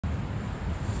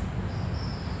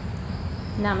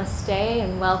Namaste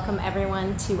and welcome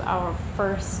everyone to our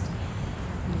first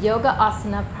yoga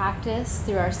asana practice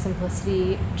through our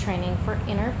Simplicity Training for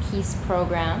Inner Peace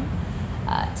program.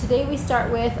 Today we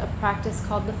start with a practice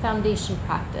called the foundation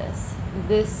practice.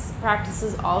 This practice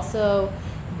is also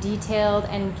detailed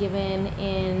and given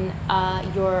in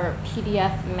your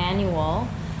PDF manual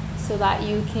so that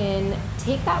you can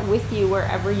take that with you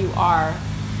wherever you are.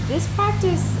 This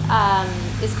practice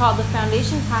is called the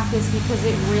foundation practice because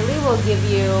it really will give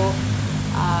you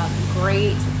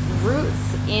great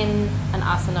roots in an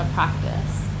asana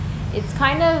practice. It's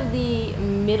kind of the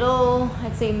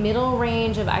middle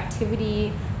range of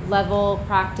activity level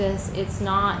practice. It's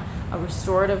not a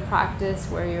restorative practice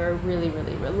where you're really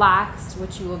relaxed,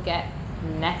 which you will get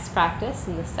next practice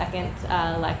in the second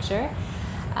lecture.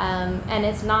 And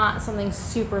it's not something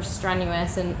super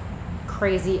strenuous and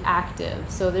crazy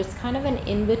active. So there's kind of an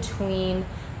in-between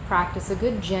practice, a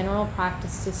good general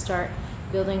practice to start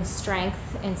building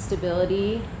strength and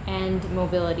stability and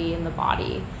mobility in the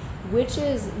body, which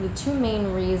is the two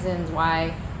main reasons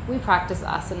why we practice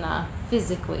asana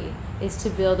physically, is to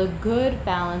build a good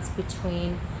balance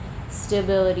between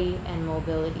stability and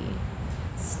mobility.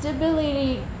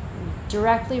 Stability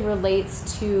directly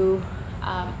relates to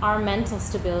our mental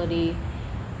stability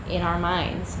in our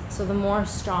minds. So the more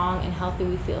strong and healthy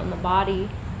we feel in the body,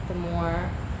 the more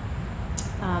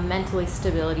mentally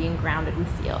stability and grounded we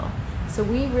feel. So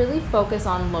we really focus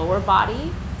on lower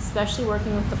body, especially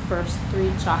working with the first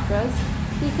three chakras,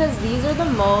 because these are the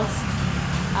most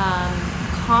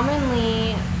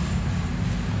commonly,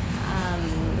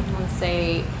 let's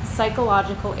say,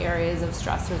 psychological areas of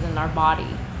stressors in our body.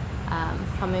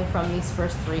 Coming from these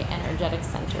first three energetic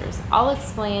centers. I'll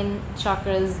explain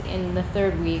chakras in the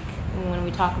third week when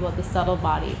we talk about the subtle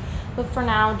body. But for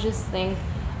now, just think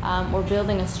we're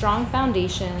building a strong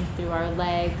foundation through our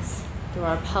legs, through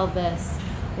our pelvis,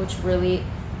 which really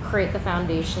create the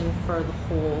foundation for the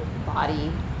whole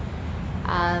body.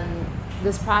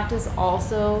 This practice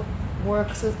also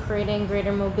works with creating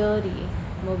greater mobility.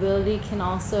 Mobility can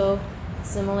also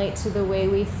assimilate to the way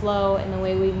we flow and the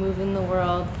way we move in the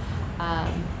world.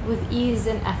 With ease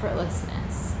and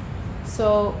effortlessness.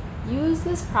 So use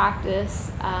this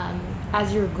practice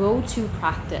as your go-to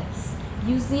practice.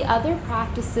 Use the other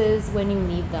practices when you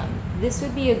need them. This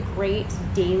would be a great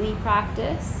daily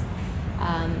practice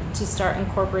to start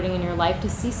incorporating in your life to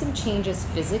see some changes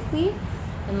physically.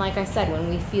 And like I said, when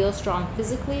we feel strong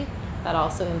physically, that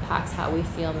also impacts how we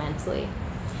feel mentally.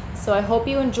 So I hope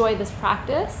you enjoy this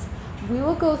practice. We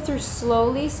will go through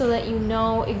slowly so that you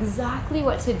know exactly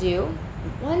what to do.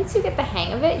 Once you get the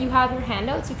hang of it, you have your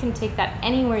handouts. You can take that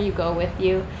anywhere you go with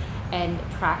you and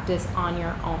practice on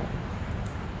your own.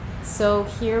 So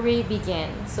here we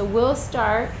begin. So we'll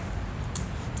start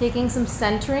taking some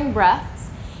centering breaths,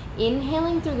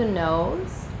 inhaling through the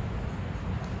nose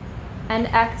and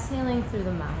exhaling through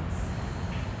the mouth.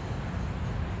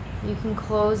 You can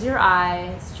close your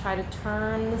eyes, try to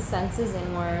turn the senses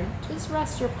inward. Just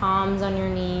rest your palms on your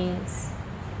knees.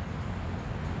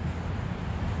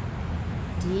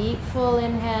 Deep, full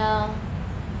inhale.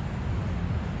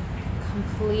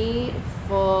 Complete,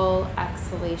 full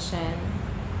exhalation.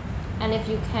 And if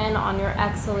you can, on your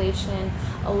exhalation,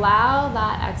 allow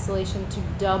that exhalation to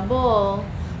double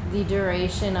the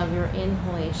duration of your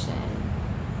inhalation.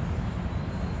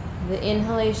 The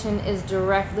inhalation is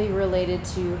directly related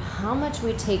to how much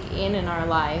we take in our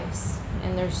lives.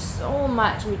 And there's so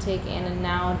much we take in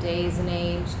nowadays and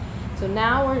age. So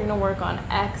now we're going to work on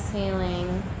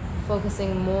exhaling,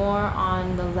 focusing more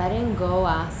on the letting go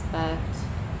aspect.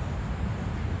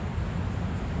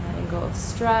 Letting go of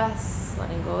stress,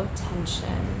 letting go of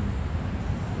tension,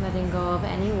 letting go of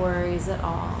any worries at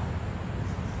all.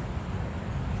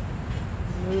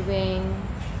 Moving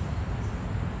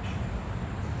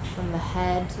from the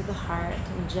head to the heart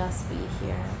and just be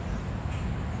here.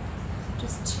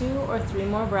 Just 2 or 3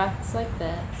 more breaths like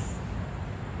this,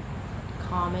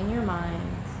 calming your mind,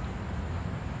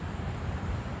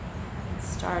 and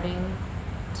starting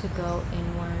to go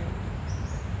inward.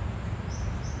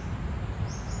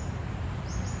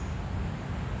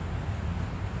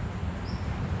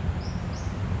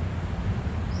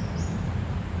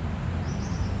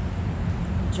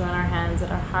 Join our hands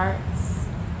at our hearts.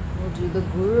 We'll do the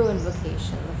Guru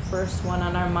invocation, the first one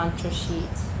on our mantra sheet.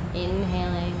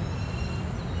 Inhaling.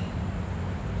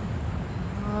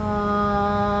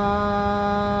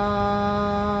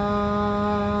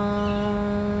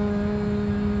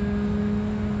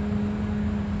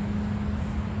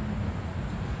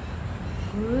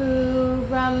 Guru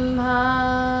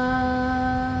Brahma,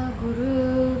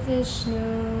 Guru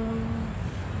Vishnu,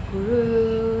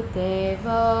 Guru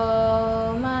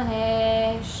Deva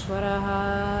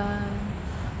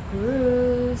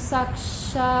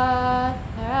Sakshat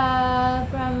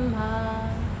Parabrahma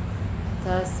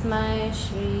Tasmai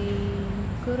Shri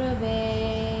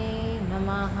Gurave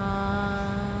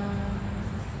Namaha.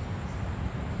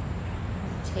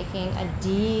 Taking a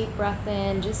deep breath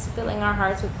in, just filling our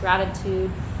hearts with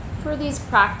gratitude for these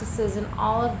practices and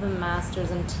all of the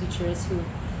masters and teachers who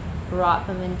brought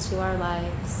them into our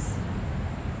lives.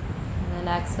 And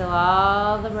then exhale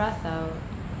all the breath out.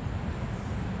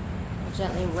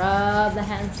 Gently rub the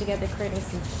hands together, creating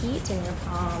some heat in your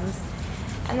palms.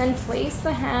 And then place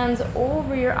the hands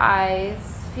over your eyes,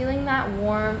 feeling that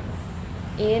warmth.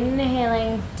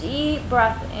 Inhaling, deep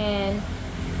breath in.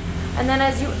 And then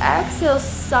as you exhale,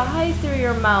 sigh through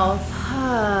your mouth,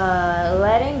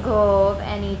 letting go of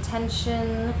any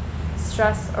tension,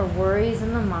 stress, or worries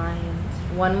in the mind.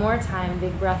 One more time,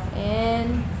 big breath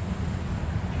in.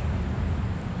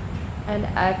 And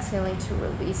exhaling to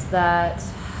release that.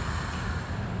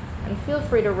 And feel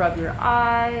free to rub your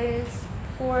eyes,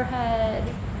 forehead,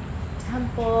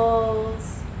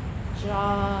 temples,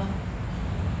 jaw,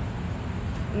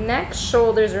 neck,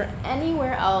 shoulders, or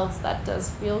anywhere else that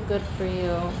does feel good for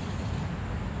you.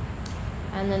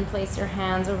 And then place your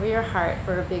hands over your heart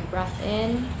for a big breath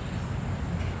in.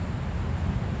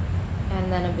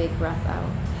 And then a big breath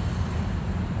out.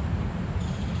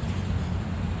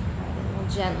 Right, and we'll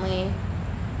gently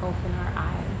open our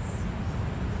eyes.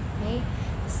 Okay?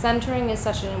 Centering is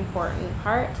such an important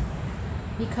part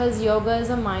because yoga is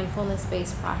a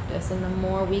mindfulness-based practice, and the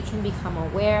more we can become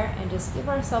aware and just give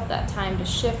ourselves that time to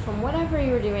shift from whatever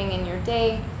you're doing in your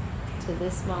day to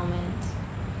this moment,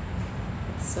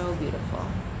 it's so beautiful.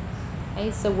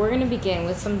 Okay, so we're going to begin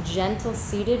with some gentle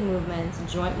seated movements,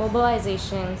 joint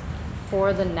mobilizations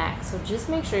for the neck. So just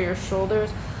make sure your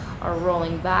shoulders are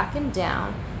rolling back and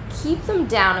down. Keep them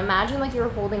down. Imagine like you're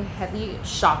holding heavy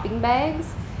shopping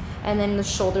bags, and then the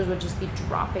shoulders would just be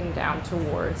dropping down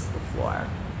towards the floor.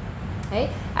 Okay?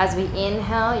 As we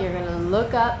inhale, you're going to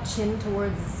look up, chin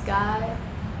towards the sky.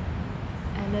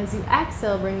 And as you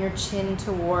exhale, bring your chin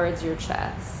towards your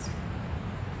chest.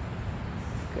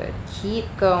 Good.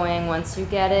 Keep going. Once you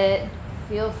get it,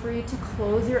 feel free to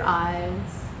close your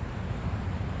eyes.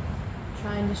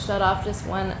 Trying to shut off just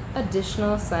one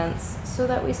additional sense so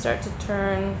that we start to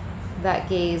turn that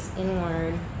gaze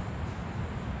inward.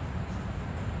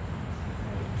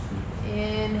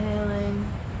 Inhaling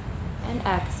and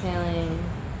exhaling.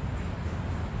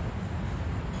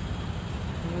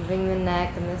 Moving the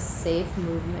neck in this safe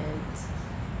movement.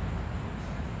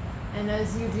 And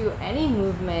as you do any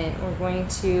movement, we're going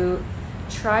to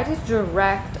try to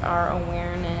direct our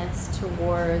awareness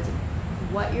towards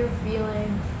what you're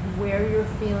feeling, where you're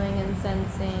feeling and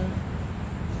sensing,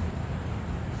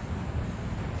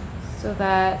 so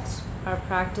that our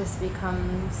practice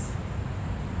becomes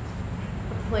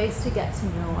place to get to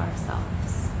know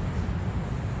ourselves.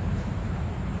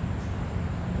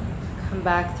 Come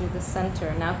back through the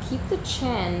center. Now keep the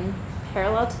chin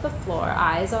parallel to the floor,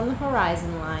 eyes on the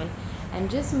horizon line, and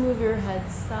just move your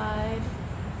head side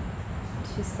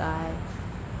to side.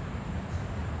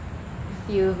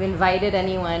 If you've invited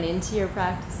anyone into your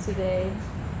practice today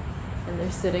and they're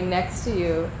sitting next to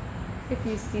you, if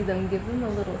you see them, give them a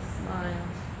little smile.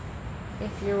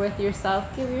 If you're with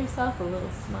yourself, give yourself a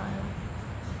little smile.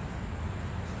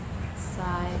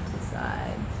 Side to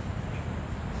side.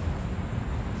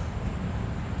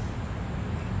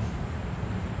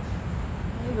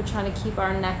 Okay, we're trying to keep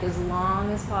our neck as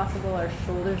long as possible, our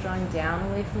shoulders drawing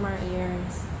down away from our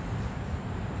ears.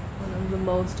 One of the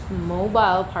most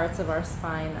mobile parts of our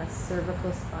spine, a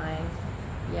cervical spine,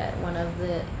 yet one of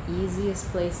the easiest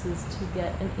places to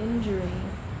get an injury.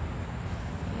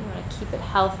 You want to keep it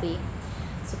healthy.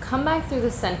 So come back through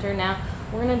the center. Now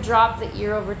we're going to drop the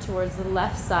ear over towards the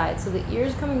left side. So the ear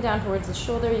is coming down towards the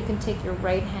shoulder. You can take your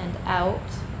right hand out,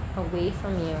 away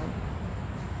from you. Okay.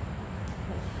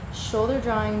 Shoulder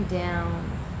drawing down,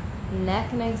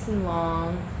 neck nice and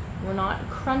long. We're not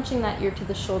crunching that ear to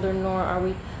the shoulder, nor are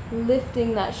we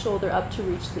lifting that shoulder up to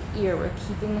reach the ear. We're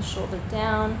keeping the shoulder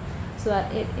down so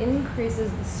that it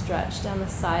increases the stretch down the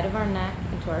side of our neck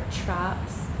into our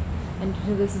traps and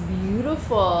to this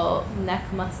beautiful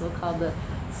neck muscle called the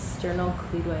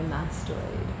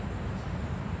sternocleidomastoid,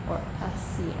 or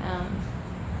SCM.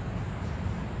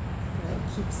 Good.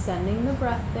 Keep sending the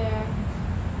breath there.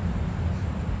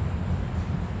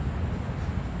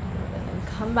 Good. And then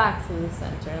come back through the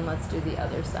center, and let's do the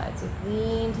other side. So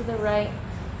lean to the right.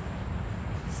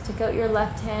 Stick out your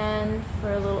left hand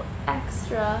for a little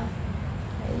extra.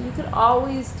 Okay. You could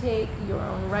always take your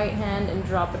own right hand and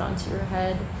drop it onto your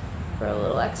head for a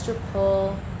little extra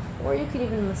pull. Or you could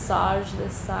even massage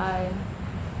this side.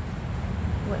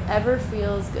 Whatever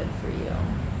feels good for you.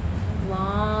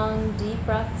 Long, deep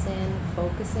breaths in,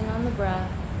 focusing on the breath,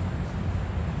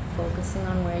 focusing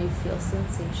on where you feel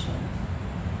sensation.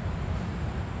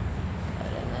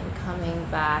 Good, and then coming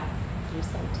back to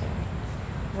center.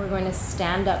 We're going to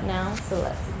stand up now, so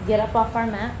let's get up off our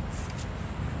mats.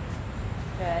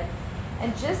 Good.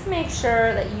 And just make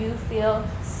sure that you feel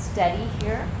steady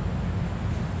here.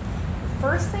 The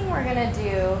first thing we're going to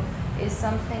do is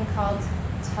something called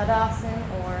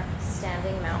Tadasana, or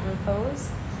standing mountain pose.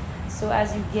 So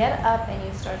as you get up and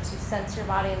you start to sense your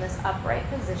body in this upright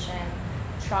position,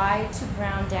 try to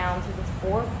ground down through the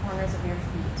four corners of your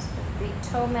feet. The big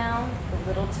toe mound, the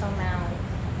little toe mound,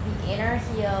 the inner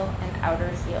heel and outer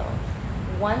heel.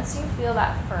 Once you feel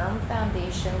that firm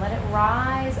foundation, let it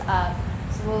rise up.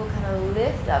 So we'll kind of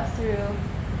lift up through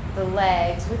the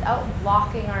legs without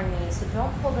blocking our knees. So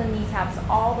don't pull the kneecaps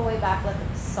all the way back, let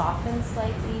them soften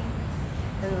slightly.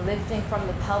 Then lifting from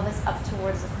the pelvis up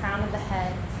towards the crown of the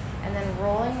head, and then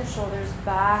rolling the shoulders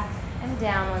back and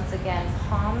down once again.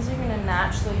 Palms are going to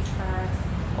naturally turn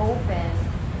open.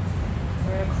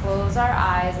 We're going to close our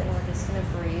eyes and we're just going to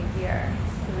breathe here.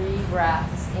 3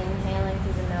 breaths, inhaling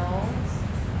through the nose,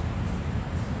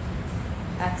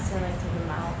 exhaling through the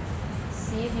mouth.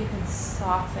 See if you can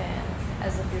soften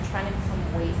as if you're trying to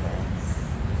become weightless.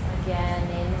 Again,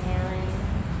 inhaling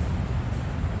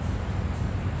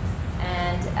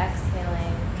and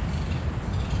exhaling.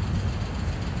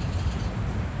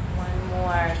 One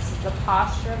more. This is the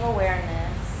posture of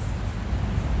awareness.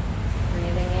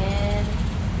 Breathing in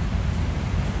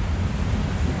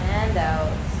and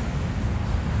out.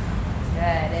 Good.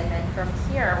 And then from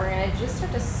here, we're going to just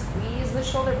start to squeeze the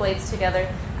shoulder blades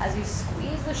together. As you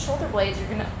squeeze the shoulder blades, you're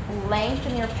going to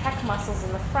lengthen your pec muscles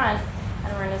in the front,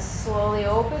 and we're going to slowly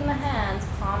open the hands,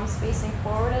 palms facing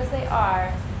forward as they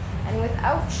are. And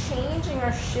without changing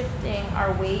or shifting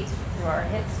our weight through our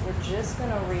hips, we're just going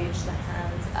to reach the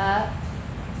hands up,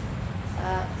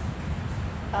 up,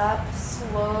 up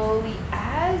slowly.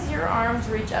 As your arms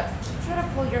reach up, keep trying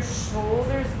to pull your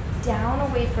shoulders down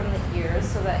away from the ears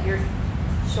so that your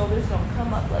shoulders don't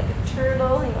come up like a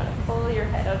turtle. You want to pull your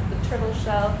head out of the turtle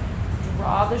shell.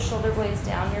 Draw the shoulder blades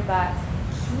down your back.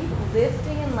 Keep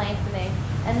lifting and lengthening.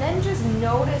 And then just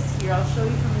notice here, I'll show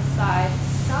you from the side,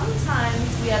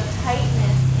 sometimes we have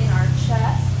tightness in our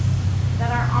chest that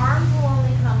our arms will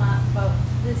only come up about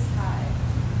this high.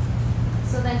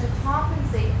 So then to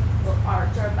compensate, we'll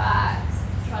arch our backs,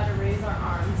 try to raise our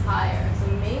arms higher. So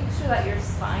make sure that your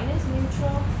spine is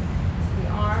neutral, the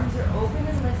arms are open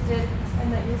and lifted,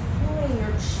 and that you're pulling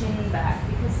your chin back,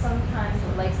 because sometimes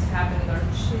what likes to happen is our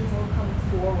chin will come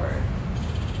forward.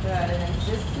 Good, and then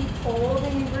just keep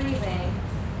holding and breathing.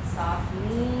 Soft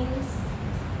knees,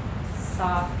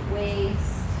 soft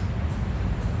waist,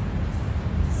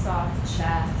 soft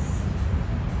chest.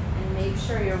 And make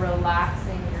sure you're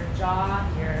relaxing your jaw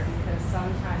here, because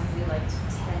sometimes we like to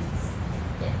tense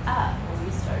it up when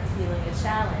we start feeling a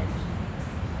challenge.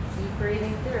 Keep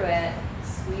breathing through it.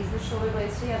 Squeeze the shoulder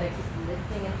blades together. Keep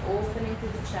lifting and opening through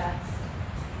the chest.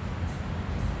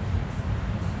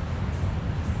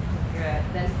 Good.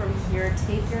 Then from here,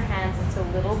 take your hands into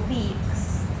little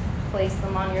beaks. Place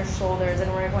them on your shoulders, and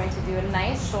we're going to do a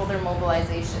nice shoulder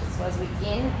mobilization. So as we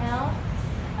inhale,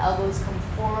 elbows come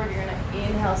forward. You're going to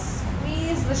inhale,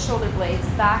 squeeze the shoulder blades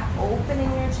back,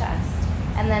 opening your chest.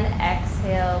 And then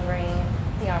exhale, bring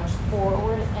the arms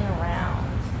forward and around.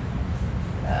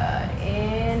 Good.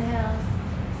 Inhale.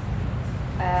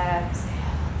 Exhale.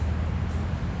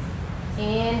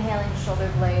 Inhaling, shoulder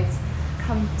blades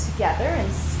come together and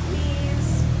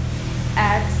squeeze.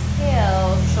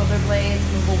 Exhale, shoulder blades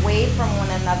move away from one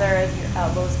another as your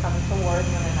elbows come toward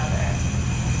one another.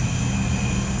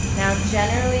 Now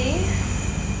generally,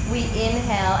 we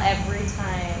inhale every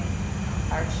time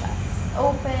our chests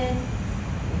open,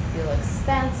 we feel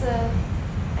expansive,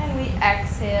 and we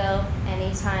exhale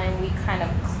anytime we kind of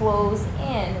close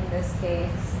in this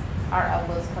case, our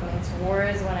elbows coming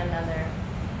towards one another,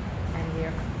 and we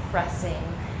are compressing.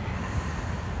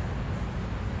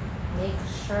 Make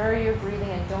sure you're breathing,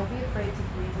 and don't be afraid to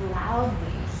breathe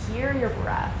loudly. Hear your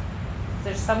breath. If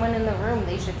there's someone in the room,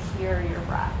 they should hear your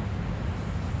breath.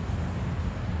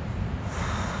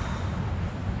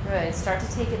 Good. Start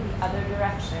to take it the other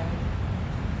direction.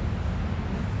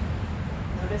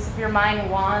 Notice if your mind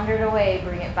wandered away,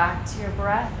 bring it back to your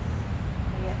breath.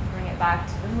 Bring it back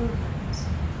to the movement.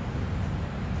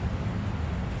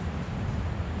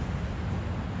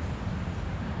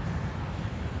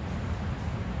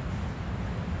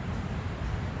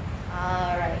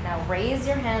 Alright, now raise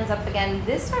your hands up again.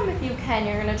 This time, if you can,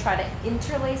 you're going to try to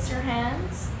interlace your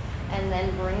hands and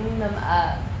then bring them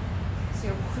up. So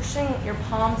you're pushing your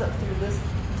palms up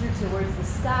through towards the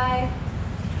sky,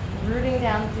 rooting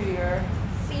down through your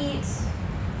feet,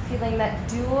 feeling that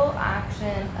dual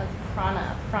action of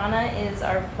prana. Prana is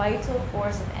our vital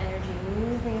force of energy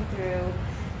moving through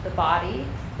the body.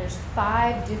 There's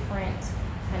 5 different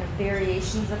kind of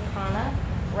variations of prana.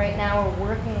 Right now we're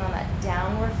working on that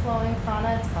downward flowing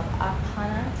prana. It's called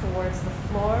apana, towards the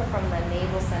floor from the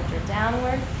navel center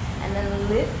downward, and then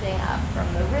lifting up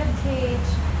from the rib cage,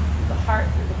 through the heart,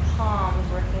 through the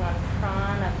palms, working on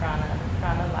prana,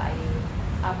 prana vayu,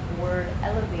 upward,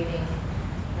 elevating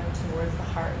towards the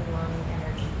heart and lung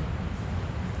energy.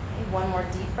 Okay, one more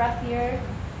deep breath here.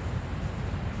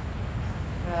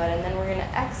 Good, and then we're going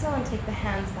to exhale and take the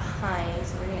hands behind.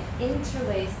 So we're going to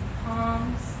interlace the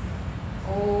palms,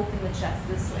 open the chest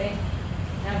this way.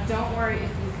 Now don't worry if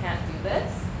you can't do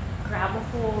this. Grab a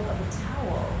hold of a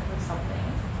towel or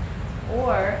something.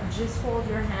 Or just hold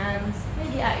your hands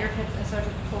maybe at your hips and start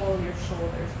to pull your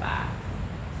shoulders back.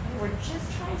 Okay, we're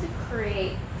just trying to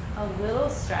create a little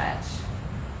stretch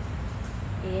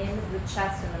in the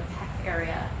chest and the pec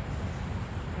area.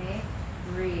 Okay?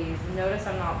 Breathe. Notice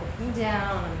I'm not looking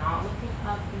down, I'm not looking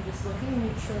up, I'm just looking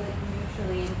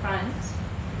neutrally in front.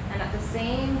 And at the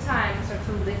same time, start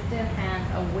to lift your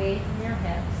hands away from your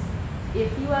hips.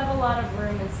 If you have a lot of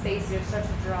room and space, you start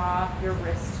to draw your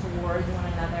wrists towards one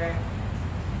another.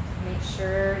 Make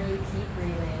sure you keep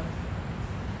breathing.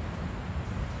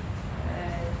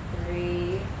 Good.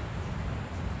 3,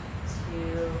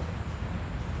 2,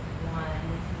 1.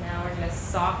 Now we're going to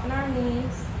soften our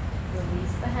knees.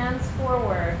 Release the hands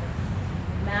forward.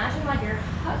 Imagine like you're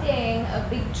hugging a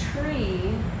big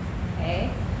tree.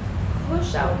 Okay?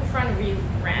 Push out in front of you.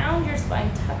 Round your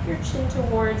spine. Tuck your chin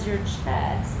towards your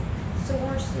chest. So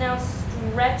we're now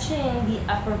stretching the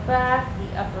upper back,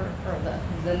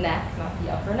 the neck, not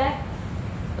the upper neck,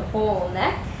 the whole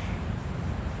neck.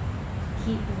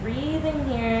 Keep breathing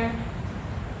here.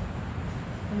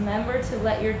 Remember to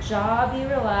let your jaw be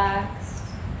relaxed.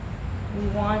 We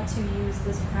want to use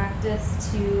this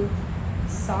practice to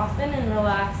soften and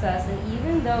relax us. And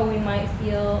even though we might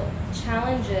feel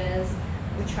challenges,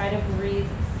 we try to breathe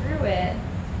through it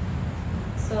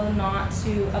so not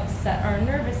to upset our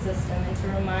nervous system and to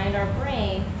remind our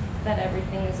brain that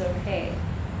everything is okay.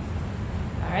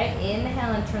 All right,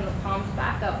 inhale and turn the palms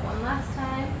back up one last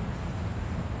time.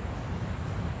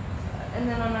 And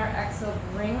then on our exhale,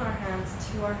 bring our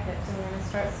hands to our hips, and we're going to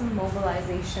start some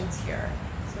mobilizations here.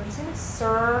 So we're just going to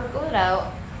circle it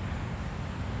out.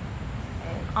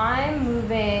 And I'm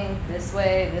moving this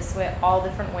way, all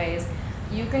different ways.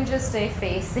 You can just stay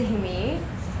facing me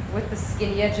with the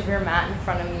skinny edge of your mat in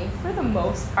front of me for the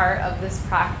most part of this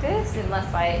practice,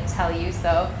 unless I tell you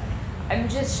so. I'm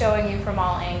just showing you from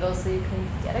all angles so you can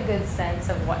get a good sense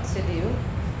of what to do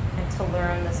and to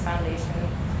learn this foundation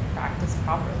practice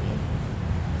properly.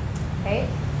 Okay,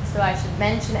 so I should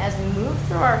mention as we move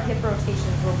through our hip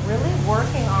rotations, we're really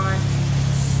working on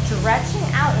stretching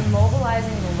out and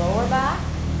mobilizing the lower back,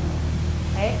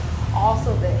 okay,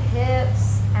 also the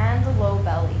hips and the low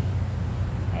belly,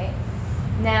 okay.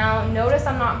 Now notice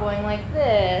I'm not going like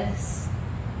this.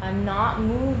 I'm not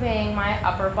moving my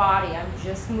upper body. I'm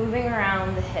just moving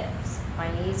around the hips.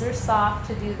 My knees are soft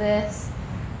to do this,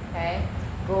 okay.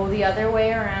 Go the other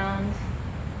way around.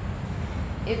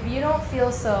 If you don't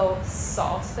feel so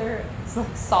salsa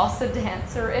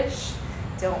dancer-ish,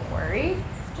 don't worry.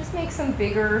 Just make some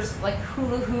bigger, like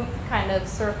hula hoop kind of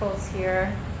circles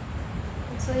here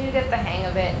until you get the hang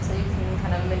of it, until you can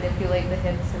kind of manipulate the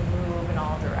hips and move in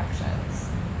all directions.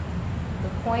 The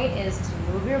point is to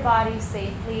move your body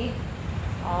safely.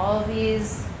 All of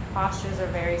these postures are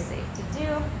very safe to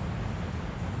do,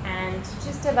 and to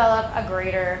just develop a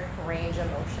greater range of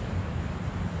motion.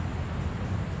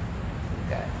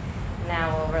 Good.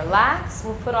 Now we'll relax.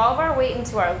 We'll put all of our weight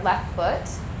into our left foot.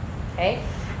 Okay.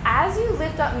 As you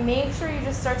lift up, make sure you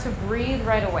just start to breathe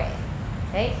right away.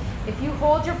 Okay. If you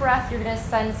hold your breath, you're going to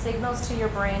send signals to your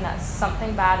brain that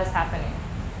something bad is happening.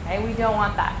 Okay. We don't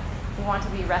want that. We want to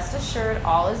be rest assured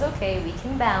all is okay. We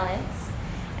can balance.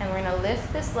 And we're going to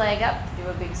lift this leg up, do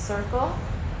a big circle,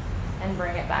 and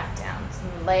bring it back down.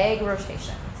 Some leg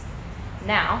rotations.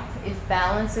 Now, if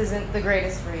balance isn't the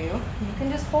greatest for you, you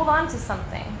can just hold on to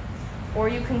something, or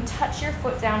you can touch your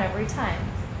foot down every time,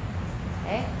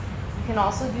 okay? You can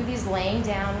also do these laying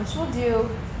down, which we'll do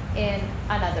in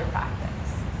another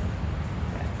practice.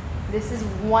 Okay. This is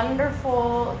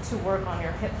wonderful to work on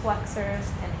your hip flexors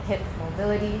and hip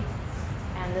mobility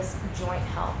and this joint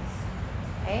health,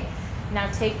 okay?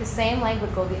 Now take the same leg,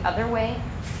 but go the other way.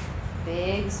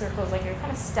 Big circles, like you're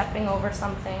kind of stepping over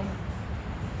something.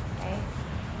 Okay.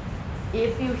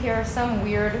 If you hear some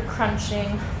weird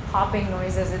crunching, popping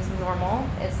noises, it's normal.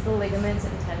 It's the ligaments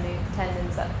and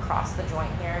tendons that cross the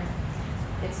joint here.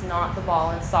 It's not the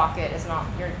ball and socket. It's not,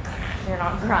 you're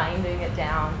not grinding it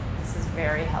down. This is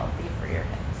very healthy for your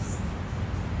hips.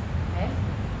 Okay?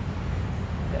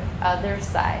 Good. Other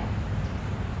side.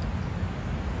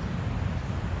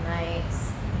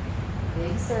 Nice.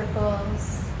 Big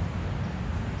circles.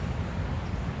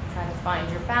 Try to find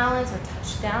your balance or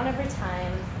touch down every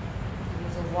time.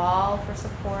 Use a wall for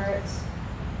support.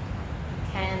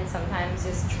 You can sometimes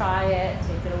just try it,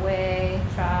 take it away,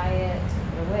 try it,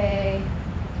 take it away.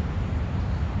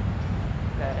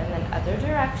 Good. And then other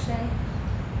direction.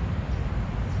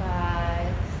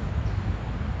 5,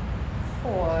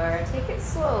 4. Take it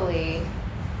slowly.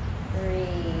 3,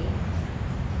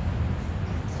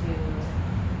 2.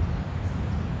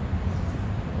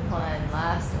 One,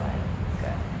 last one.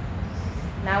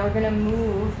 Good. Now we're going to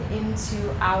move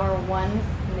into our 1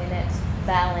 minute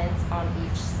balance on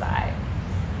each side.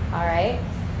 All right.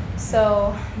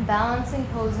 So balancing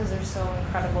poses are so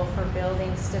incredible for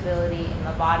building stability in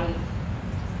the body.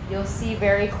 You'll see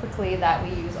very quickly that we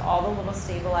use all the little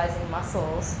stabilizing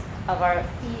muscles of our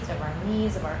feet, of our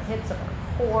knees, of our hips, of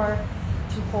our core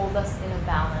to hold us in a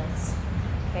balance.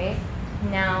 Okay.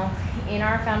 Now, in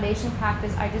our foundation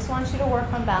practice, I just want you to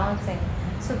work on balancing.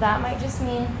 So that might just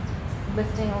mean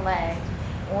lifting a leg,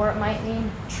 or it might mean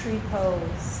tree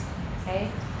pose, okay?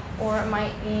 Or it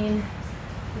might mean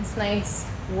this nice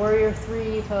warrior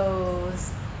 3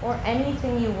 pose, or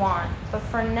anything you want. But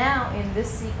for now, in this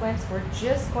sequence, we're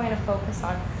just going to focus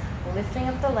on lifting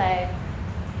up the leg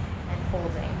and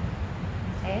holding,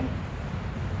 okay?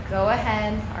 Go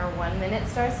ahead, our 1 minute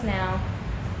starts now.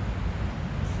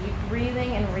 Keep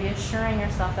breathing and reassuring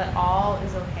yourself that all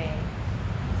is okay.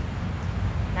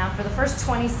 Now for the first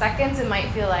 20 seconds, it might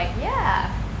feel like,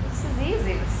 yeah, this is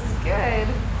easy, this is good.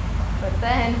 But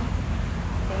then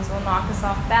things will knock us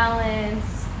off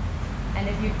balance. And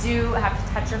if you do have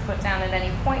to touch your foot down at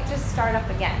any point, just start up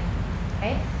again,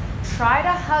 okay? Try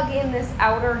to hug in this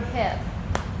outer hip,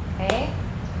 okay?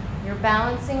 Your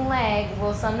balancing leg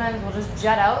will just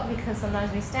jut out because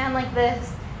sometimes we stand like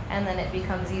this and then it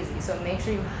becomes easy. So make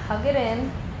sure you hug it in,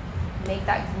 make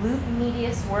that glute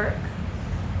medius work.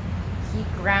 Keep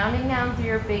grounding down through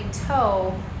your big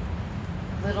toe,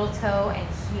 little toe, and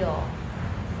heel.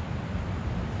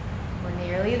 We're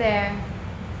nearly there.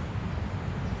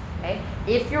 Okay?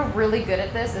 If you're really good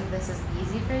at this, if this is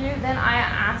easy for you, then I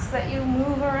ask that you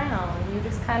move around. You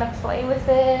just kind of play with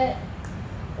it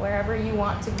wherever you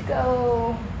want to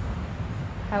go,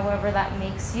 however that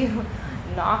makes you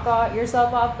knock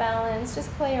yourself off balance. Just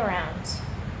play around.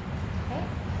 Okay?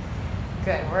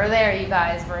 Good. We're there, you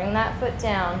guys. Bring that foot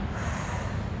down.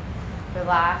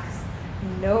 Relax.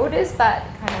 Notice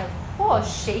that kind of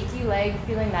shaky leg,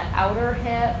 feeling that outer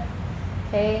hip.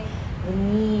 Okay? The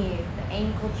knee, the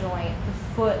ankle joint, the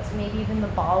foot, maybe even the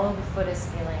ball of the foot is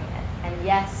feeling it. And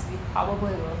yes, you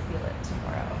probably will feel it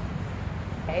tomorrow.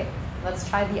 Okay? Let's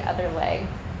try the other leg.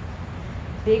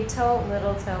 Big toe,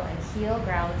 little toe, and heel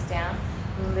grounds down.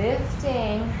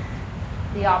 Lifting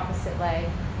the opposite leg.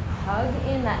 Hug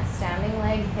in that standing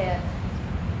leg hip.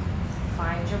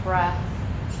 Find your breath.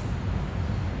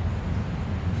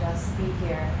 Just be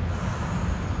here.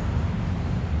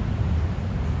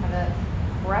 Kind of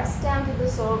press down to the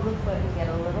sole of the foot and get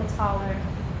a little taller.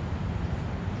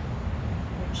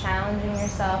 You're challenging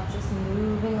yourself, just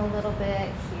moving a little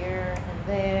bit here and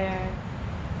there.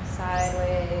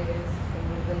 Sideways. You can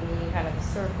move the knee, kind of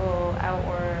circle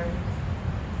outward.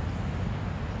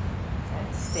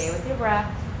 Okay, stay with your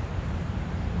breath.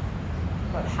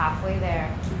 About halfway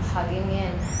there. Keep hugging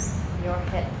in your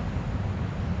hip.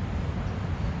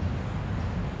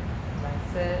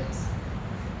 That's it.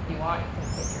 If you want, you can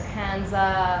pick your hands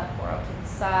up or out to the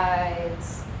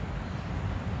sides.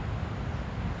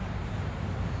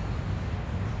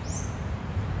 2,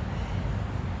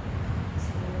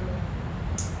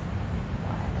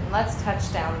 1. And let's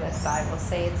touch down this side. We'll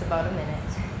say it's about a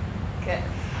minute. Good.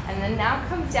 And then now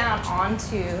come down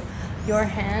onto your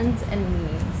hands and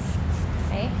knees.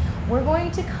 Okay? We're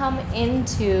going to come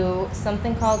into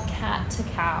something called cat to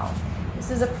cow. This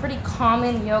is a pretty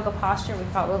common yoga posture.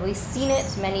 We've probably seen it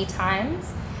many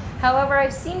times. However,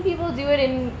 I've seen people do it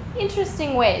in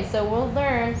interesting ways, so we'll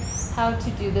learn how to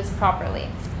do this properly.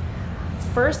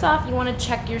 First off, you want to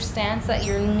check your stance that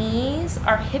your knees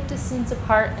are hip distance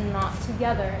apart and not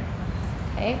together.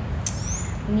 Okay?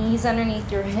 Knees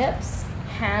underneath your hips,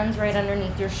 hands right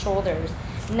underneath your shoulders.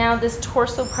 Now this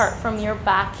torso part from your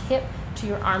back hip to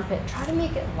your armpit, try to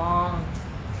make it long.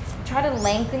 Try to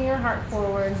lengthen your heart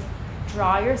forward.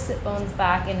 Draw your sit bones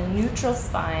back in a neutral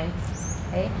spine.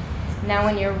 Okay? Now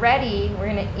when you're ready, we're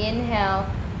gonna inhale,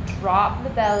 drop the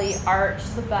belly, arch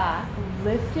the back,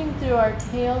 lifting through our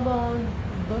tailbone,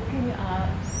 looking up,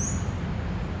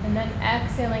 and then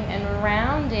exhaling and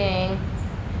rounding,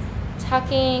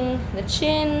 tucking the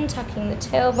chin, tucking the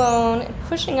tailbone, and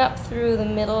pushing up through the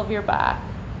middle of your back.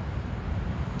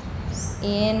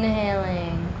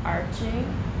 Inhaling, arching,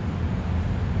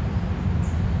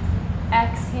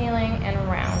 exhaling and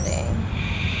rounding.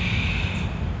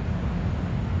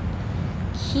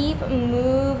 Keep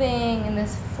moving in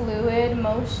this fluid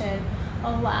motion,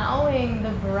 allowing the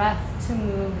breath to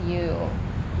move you.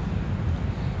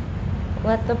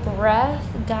 Let the breath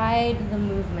guide the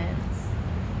movements.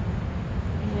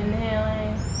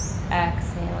 Inhaling,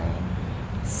 exhaling.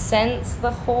 Sense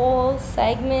the whole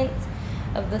segment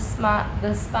of the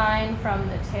spine from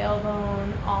the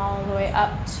tailbone all the way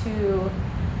up to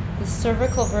the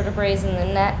cervical vertebrae in the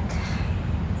neck.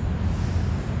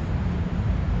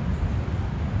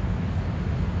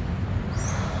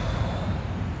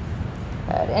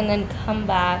 Good. And then come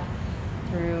back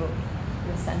through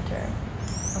the center.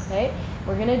 Okay?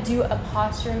 We're going to do a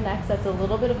posture next that's a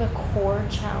little bit of a core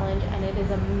challenge, and it is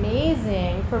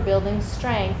amazing for building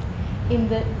strength in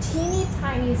the teeny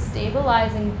tiny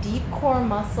stabilizing deep core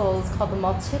muscles called the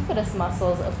multifidus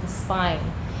muscles of the spine.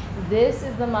 This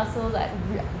is the muscle that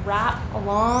wrap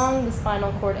along the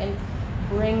spinal cord and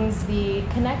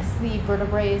connects the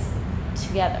vertebrae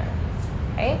together.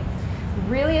 Okay?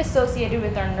 Really associated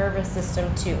with our nervous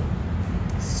system too.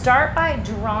 Start by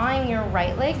drawing your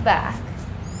right leg back.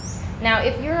 Now,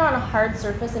 if you're on a hard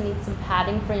surface and need some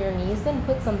padding for your knees, then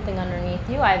put something underneath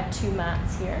you. I have 2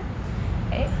 mats here.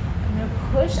 Okay? I'm going to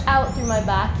push out through my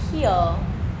back heel.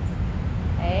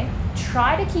 Okay?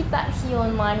 Try to keep that heel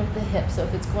in line with the hip. So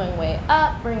if it's going way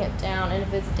up, bring it down. And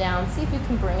if it's down, see if you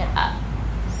can bring it up.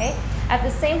 Okay? At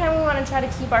the same time, we want to try to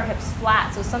keep our hips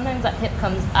flat. So sometimes that hip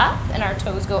comes up and our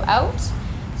toes go out.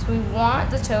 So we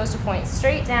want the toes to point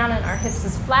straight down and our hips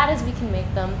as flat as we can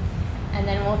make them. And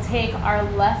then we'll take our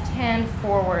left hand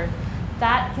forward.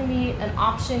 That can be an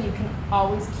option. You can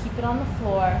always keep it on the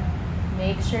floor.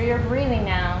 Make sure you're breathing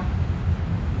now.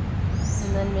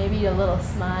 And then maybe a little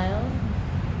smile.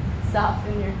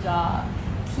 Soften your jaw.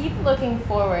 Keep looking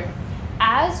forward.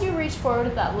 As you reach forward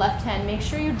with that left hand, make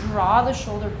sure you draw the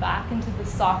shoulder back into the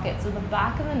socket so the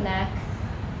back of the neck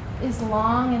is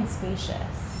long and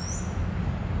spacious.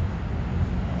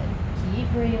 Good.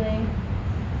 Keep breathing.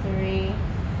 3,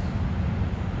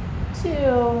 2,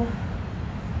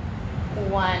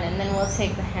 1. And then we'll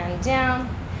take the hand down.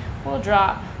 We'll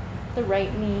drop the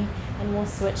right knee and we'll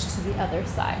switch to the other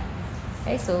side.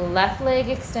 Okay, so left leg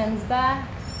extends back.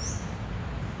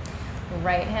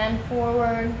 Right hand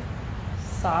forward.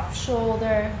 Soft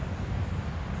shoulder.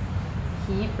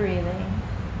 Keep breathing.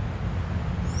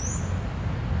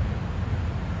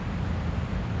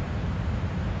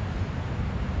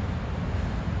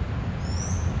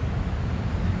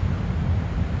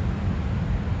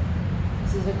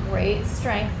 This is a great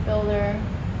strength builder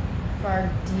for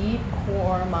our deep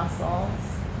core muscles.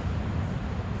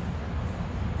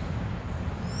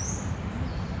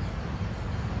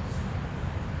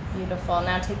 Beautiful.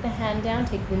 Now take the hand down,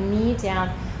 take the knee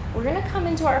down. We're going to come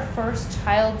into our first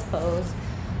child's pose.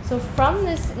 So from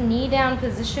this knee down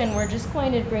position, we're just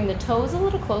going to bring the toes a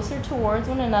little closer towards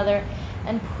one another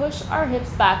and push our hips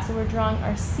back. So we're drawing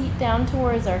our seat down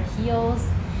towards our heels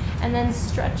and then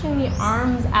stretching the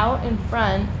arms out in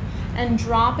front and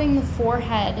dropping the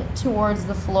forehead towards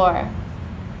the floor.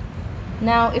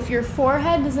 Now, if your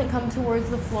forehead doesn't come towards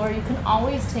the floor, you can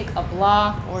always take a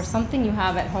block or something you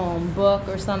have at home, book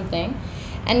or something,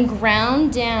 and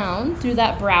ground down through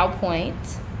that brow point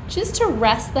just to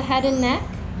rest the head and neck.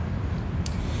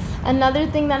 Another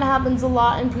thing that happens a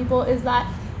lot in people is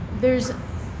that there's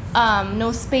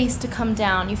no space to come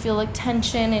down. You feel like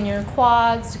tension in your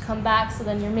quads to come back, so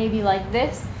then you're maybe like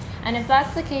this. And if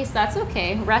that's the case, that's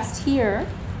okay. Rest here.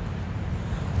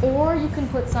 Or you can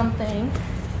put something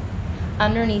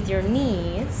underneath your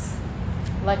knees,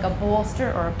 like a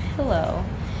bolster or a pillow,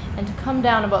 and to come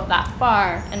down about that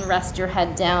far and rest your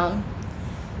head down.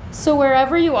 So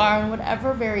wherever you are and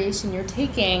whatever variation you're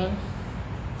taking,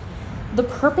 the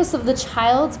purpose of the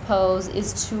child's pose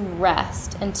is to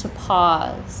rest and to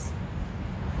pause.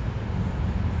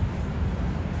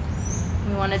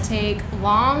 We want to take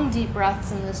long, deep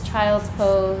breaths in this child's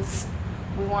pose.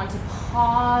 We want to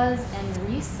pause and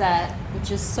reset, which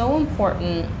is so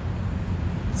important.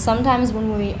 Sometimes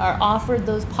when we are offered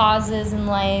those pauses in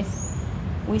life,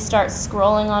 we start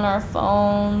scrolling on our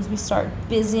phones, we start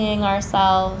busying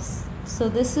ourselves. So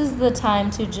this is the time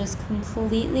to just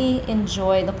completely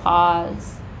enjoy the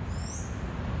pause.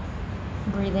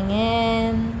 Breathing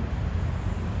in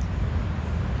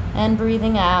and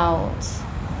breathing out.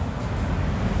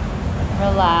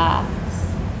 Relax.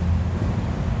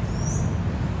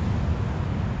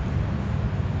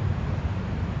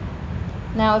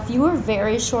 Now, if you were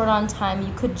very short on time,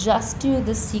 you could just do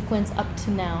the sequence up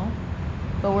to now,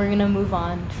 but we're gonna move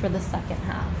on for the second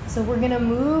half. So we're gonna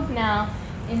move now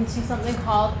into something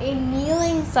called a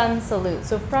kneeling sun salute.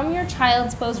 So from your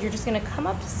child's pose, you're just gonna come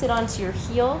up to sit onto your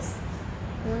heels.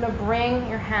 You're gonna bring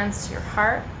your hands to your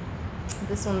heart.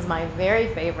 This one's my very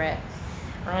favorite.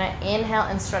 We're gonna inhale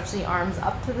and stretch the arms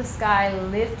up to the sky,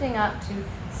 lifting up to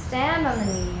stand on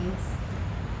the knees.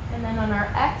 And then on our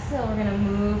exhale, we're gonna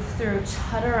move through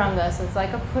chaturanga. So it's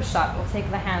like a push-up. We'll take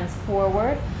the hands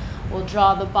forward. We'll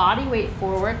draw the body weight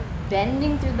forward,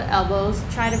 bending through the elbows.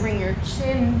 Try to bring your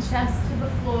chin, chest to the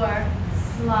floor.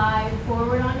 Slide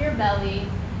forward on your belly.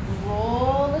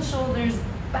 Roll the shoulders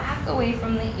back away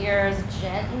from the ears.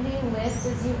 Gently lift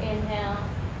as you inhale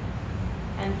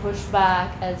and push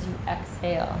back as you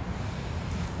exhale.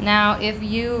 Now, if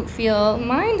you feel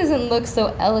mine doesn't look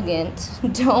so elegant,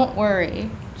 don't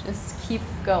worry. Just keep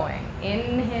going.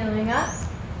 Inhaling up.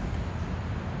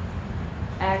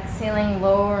 Exhaling,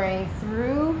 lowering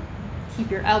through. Keep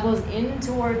your elbows in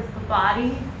towards the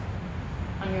body.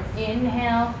 On your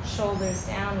inhale, shoulders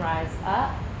down, rise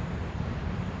up.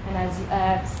 And as you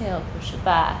exhale, push it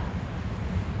back.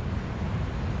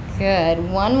 Good.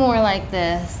 One more like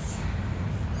this.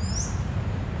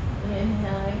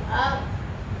 Inhaling up.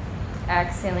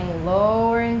 Exhaling,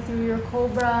 lowering through your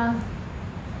cobra.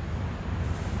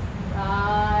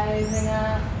 Rising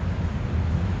up.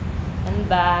 And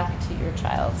back to your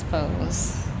child's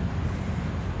pose.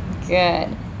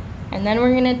 Good. And then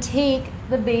we're going to take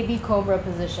the baby cobra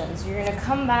position. So you're going to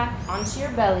come back onto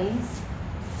your bellies.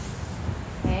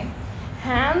 Okay.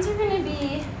 Hands are going to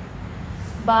be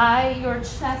by your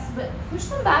chest, but push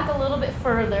them back a little bit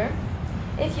further.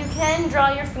 If you can,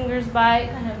 draw your fingers by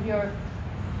kind of your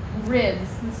ribs,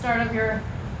 the start of your,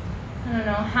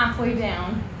 halfway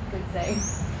down, you could say.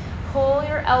 Pull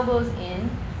your elbows in,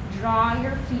 draw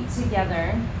your feet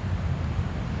together.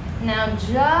 Now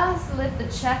just lift the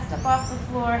chest up off the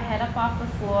floor, head up off the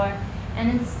floor, and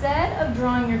instead of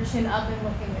drawing your chin up and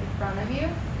looking in front of you,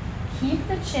 keep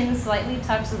the chin slightly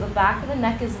tucked so the back of the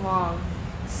neck is long.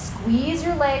 Squeeze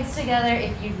your legs together.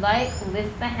 If you'd like,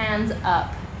 lift the hands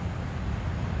up.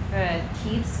 Good.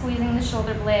 Keep squeezing the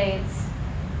shoulder blades.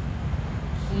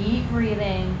 Keep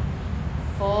breathing.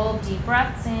 Full deep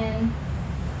breaths in.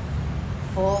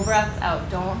 Full breaths out.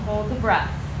 Don't hold the breath.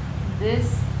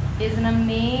 This is an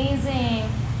amazing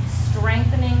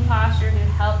strengthening posture to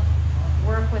help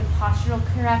work with postural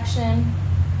correction,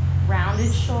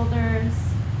 rounded shoulders,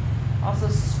 also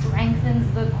strengthens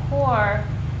the core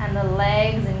and the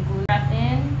legs and glutes. Breath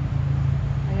in,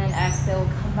 and then exhale.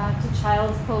 We'll come back to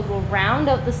child's pose. We'll round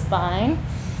out the spine.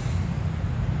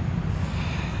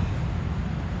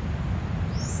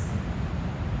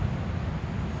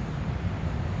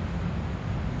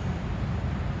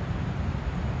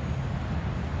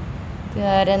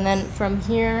 Good, and then from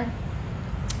here,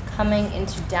 coming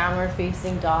into downward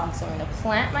facing dog. So I'm going to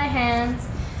plant my hands.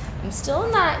 I'm still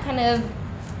in that kind of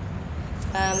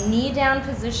knee down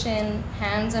position,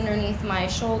 hands underneath my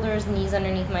shoulders, knees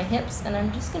underneath my hips, and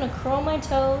I'm just going to curl my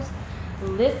toes,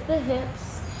 lift the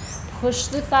hips, push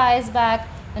the thighs back,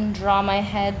 and draw my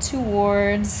head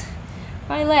towards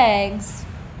my legs.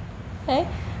 Okay,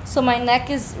 so my neck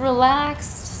is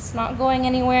relaxed, it's not going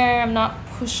anywhere, I'm not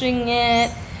pushing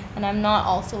it, and I'm not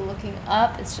also looking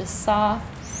up, it's just soft.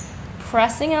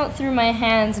 Pressing out through my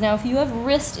hands. Now, if you have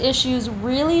wrist issues,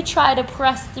 really try to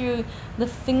press through the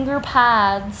finger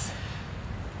pads.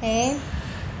 Okay?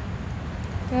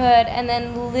 Good. And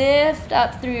then lift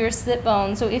up through your sit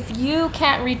bones. So if you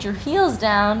can't reach your heels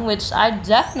down, which I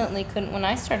definitely couldn't when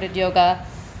I started yoga,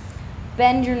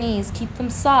 bend your knees, keep them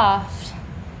soft.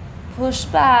 Push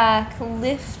back,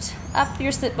 lift up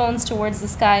your sit bones towards the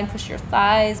sky and push your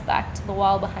thighs back to the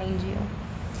wall behind you.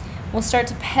 We'll start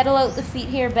to pedal out the feet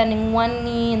here, bending one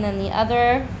knee and then the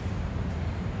other.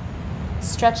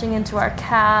 Stretching into our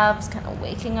calves, kind of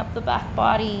waking up the back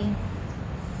body.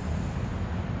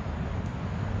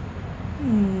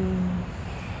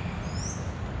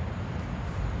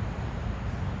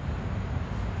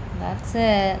 That's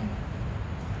it.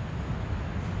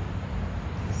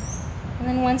 And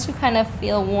then once you kind of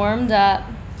feel warmed up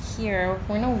here,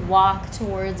 we're going to walk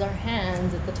towards our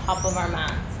hands at the top of our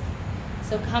mats.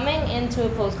 So coming into a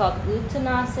pose called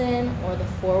Uttanasana, or the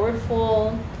forward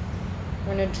fold,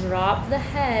 we're going to drop the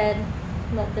head,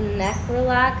 let the neck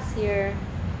relax here,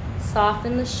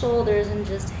 soften the shoulders and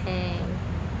just hang.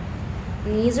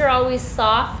 Knees are always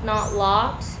soft, not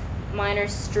locked. Mine are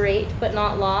straight, but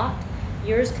not locked.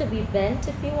 Yours could be bent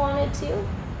if you wanted to,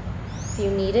 if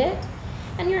you need it.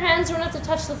 And your hands don't have to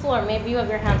touch the floor. Maybe you have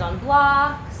your hands on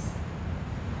blocks.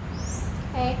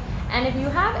 Okay. And if you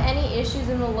have any issues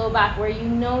in the low back where you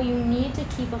know you need to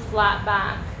keep a flat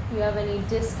back, you have any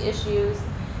disc issues,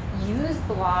 use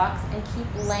blocks and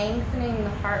keep lengthening the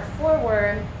heart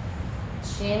forward.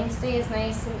 Chin stays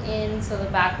nice and in so the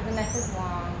back of the neck is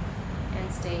long,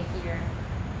 and stay here.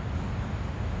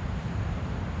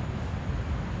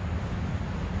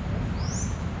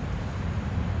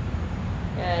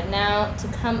 Good. Now to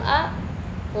come up,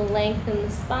 we'll lengthen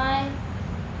the spine.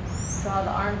 Draw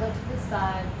the arms up to the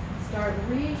side. Start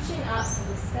reaching up to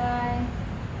the sky.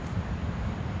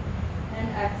 And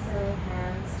exhaling,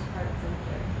 hands to heart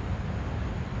center.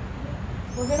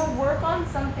 We're going to work on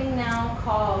something now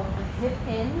called a hip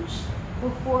hinge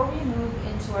before we move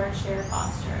into our chair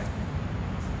posture.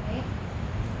 Okay?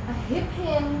 A hip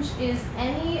hinge is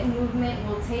any movement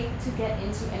we'll take to get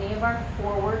into any of our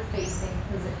forward facing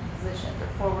positions or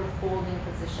forward folding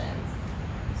positions.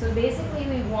 So basically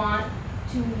we want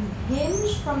to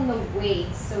hinge from the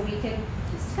waist, so we can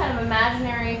just kind of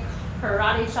imaginary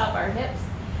karate chop our hips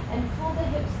and pull the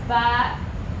hips back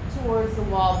towards the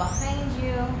wall behind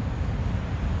you,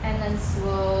 and then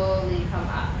slowly come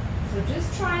up. So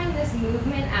just trying this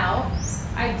movement out.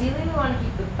 Ideally we want to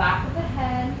keep the back of the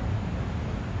head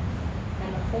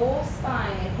and the whole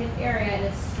spine and hip area in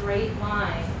a straight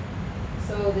line.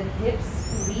 So the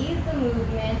hips lead the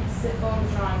movement, sit bones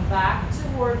drawing back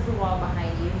towards the wall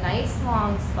behind you. Nice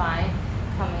long spine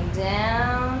coming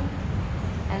down,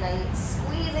 and then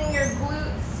squeezing your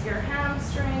glutes, your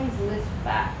hamstrings, lift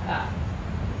back up.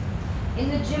 In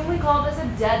the gym we call this a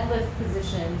deadlift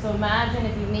position. So imagine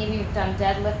if you've done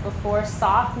deadlift before,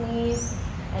 soft knees,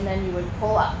 and then you would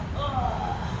pull up.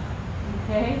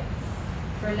 Okay?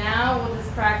 For now, we'll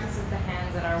just practice with the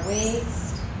hands at our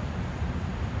waist.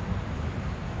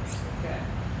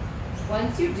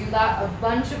 Once you do that a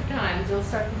bunch of times, you'll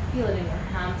start to feel it in your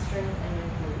hamstrings and your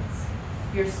glutes.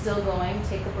 If you're still going,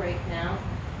 take a break now.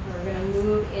 We're going to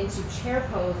move into chair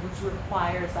pose, which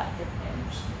requires that hip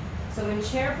hinge. So in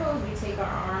chair pose, we take our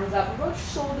arms up about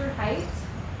shoulder height.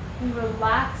 We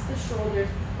relax the shoulders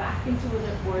back into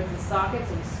towards the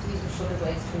sockets, and we squeeze the shoulder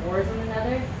blades towards one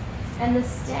another. And the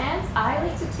stance, I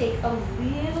like to take a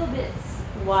little bit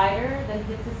wider than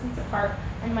hip distance apart,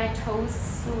 and my toes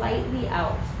slightly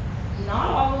out.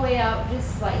 Not all the way out,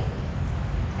 just slightly.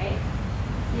 Okay?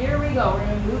 Here we go. We're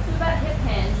going to move through that hip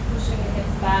hinge, pushing the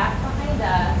hips back behind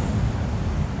us,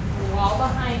 the wall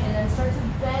behind, and then start to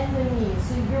bend the knees.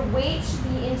 So your weight should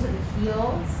be into the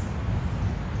heels.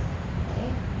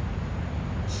 Okay?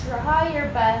 Try your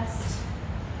best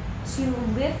to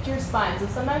lift your spine. So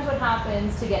sometimes what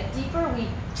happens, to get deeper, we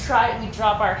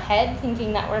drop our head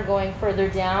thinking that we're going further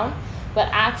down. But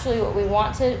actually what we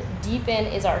want to deepen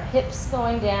is our hips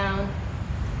going down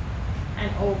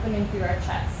and opening through our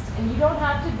chest. And you don't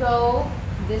have to go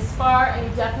this far, and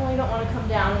you definitely don't want to come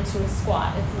down into a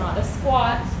squat. It's not a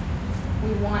squat.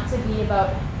 We want to be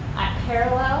about at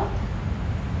parallel.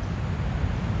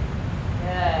 Good.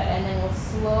 And then we'll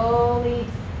slowly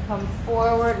come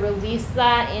forward, release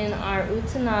that in our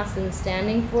Uttanasana,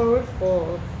 standing forward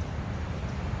fold.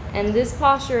 And this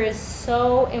posture is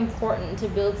so important to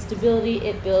build stability.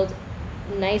 It builds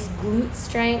nice glute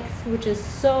strength, which is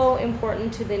so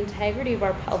important to the integrity of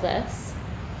our pelvis.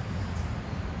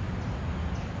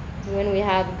 When we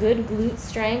have good glute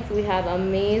strength, we have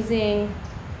amazing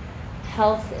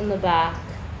health in the back.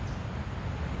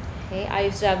 Okay, I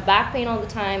used to have back pain all the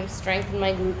time. Strength in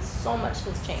my glutes, so much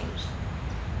has changed.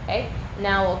 Okay,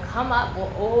 now we'll come up,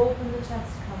 we'll open the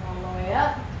chest, come all the way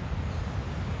up.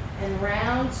 And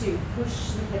round two,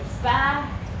 push the hips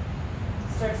back.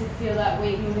 Start to feel that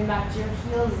weight moving back to your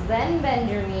heels. Then bend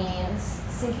your knees,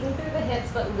 sinking through the hips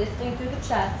but lifting through the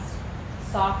chest.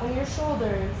 Soften your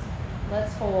shoulders.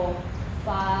 Let's hold.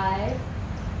 5,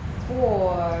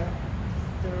 4,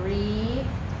 3,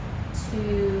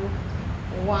 2,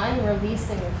 1.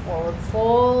 Releasing your forward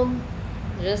fold.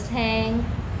 Just hang.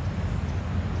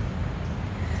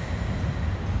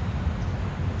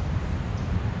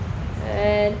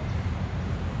 Good.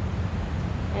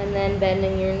 And then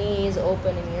bending your knees,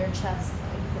 opening your chest,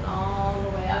 lengthen all the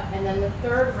way up. And then the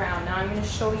third round, now I'm going to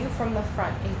show you from the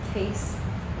front in case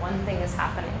one thing is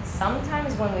happening.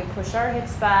 Sometimes when we push our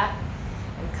hips back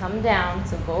and come down,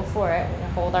 so go for it. We're going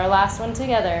to hold our last one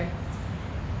together.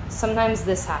 Sometimes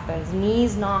this happens,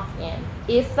 knees knock in.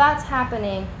 If that's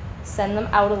happening, send them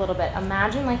out a little bit.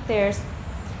 Imagine I'm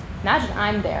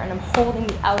there and I'm holding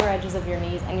the outer edges of your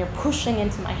knees and you're pushing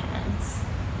into my hands.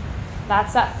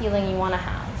 That's that feeling you want to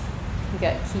have.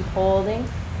 Good. Keep holding.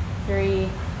 3,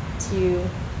 2,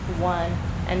 1.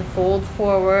 And fold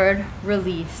forward,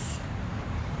 release.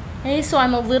 Okay, so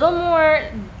I'm a little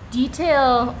more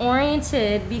detail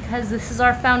oriented because this is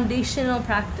our foundational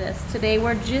practice. Today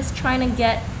we're just trying to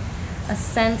get a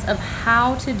sense of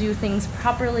how to do things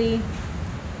properly,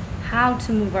 how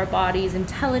to move our bodies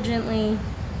intelligently,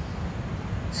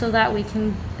 so that we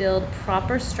can build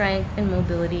proper strength and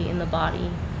mobility in the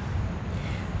body.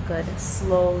 Good.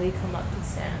 Slowly come up and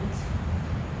stand.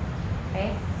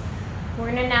 Okay.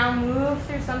 We're going to now move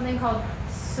through something called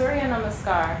Surya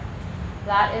Namaskar.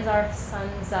 That is our sun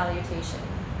salutation.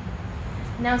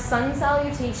 Now, sun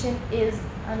salutation is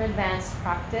an advanced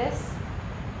practice.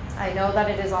 I know that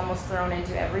it is almost thrown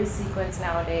into every sequence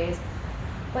nowadays,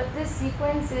 but this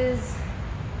sequence is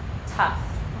tough,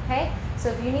 okay? So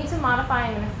if you need to modify,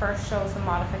 I'm going to first show some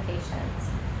modifications.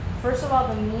 First of all,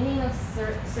 the meaning of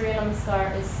Surya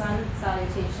Namaskar is sun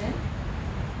salutation,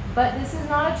 but this is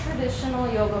not a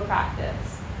traditional yoga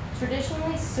practice.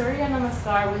 Traditionally, Surya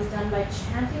Namaskar was done by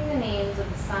chanting the names of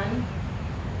the sun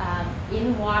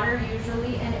in water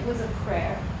usually, and it was a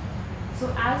prayer.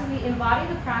 So as we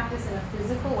embody the practice in a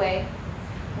physical way,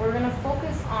 we're going to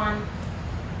focus on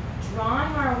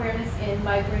drawing our awareness in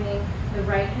by bringing the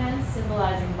right hand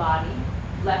symbolizing body,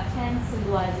 left hand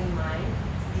symbolizing mind,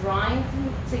 drawing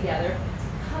together,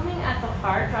 coming at the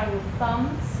heart, drawing the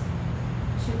thumbs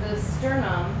to the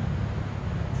sternum,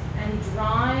 and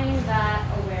drawing that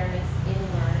awareness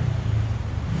inward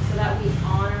so that we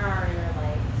honor our inner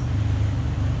light.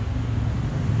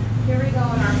 Here we go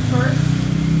in our first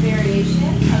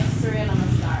variation of Surya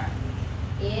Namaskar.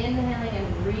 Inhaling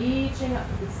and reaching up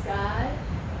to the sky.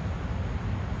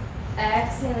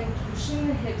 Exhaling, pushing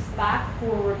the hips back,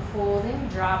 forward folding,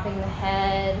 dropping the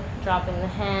head, dropping the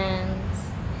hands.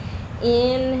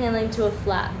 Inhaling to a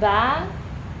flat back.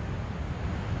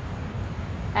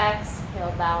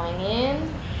 Exhale, bowing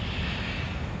in.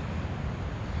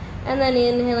 And then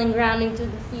inhaling, grounding through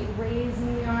the feet,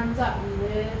 raising the arms up,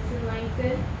 lift and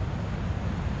lengthen.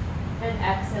 And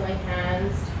exhaling,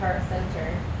 hands to heart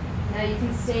center. Now you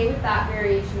can stay with that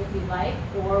variation if you like,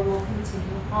 or we'll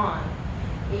continue on.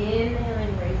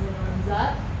 Inhaling, raising arms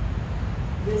up.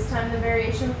 This time the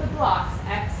variation with the blocks.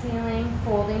 Exhaling,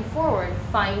 folding forward,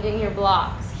 finding your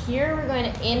blocks. Here we're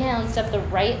going to inhale and step the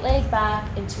right leg back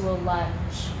into a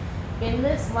lunge. In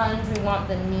this lunge, we want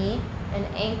the knee and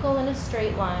ankle in a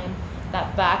straight line.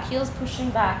 That back heel is pushing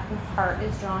back and heart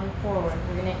is drawing forward.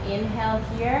 We're going to inhale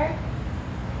here.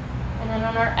 And then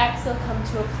on our exhale, come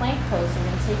to a plank pose. We're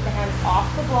going to take the hands off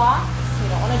the blocks. You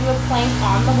don't want to do a plank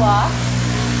on the block.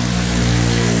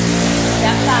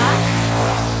 Step back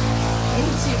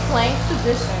into plank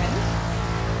position.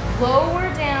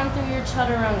 Lower down through your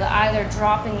chaturanga, either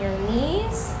dropping your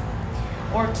knees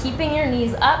or keeping your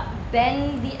knees up.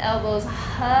 Bend the elbows,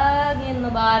 hug in the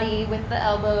body with the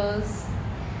elbows.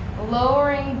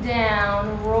 Lowering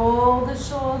down, roll the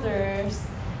shoulders.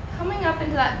 Coming up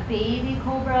into that baby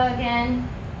cobra again.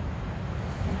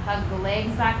 And hug the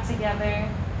legs back together.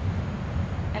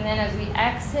 And then as we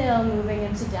exhale, moving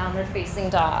into downward facing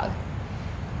dog.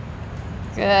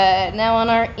 Good. Now on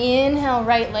our inhale,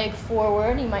 right leg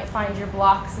forward. You might find your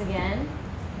blocks again.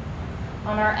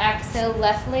 On our exhale,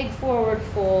 left leg forward,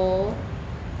 fold.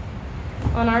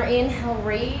 On our inhale,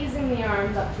 raising the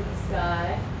arms up to the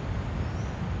sky.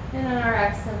 And on our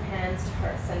exhale, hands to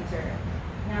heart center.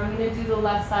 Now I'm going to do the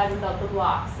left side without the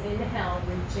blocks. Inhale,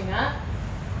 reaching up.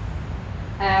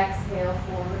 Exhale,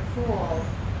 forward fold.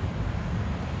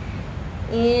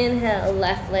 Inhale,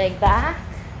 left leg back.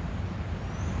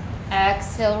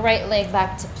 Exhale, right leg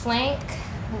back to plank.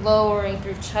 Lowering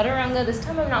through chaturanga. This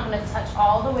time I'm not going to touch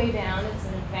all the way down. It's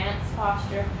an advanced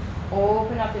posture.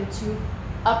 Open up into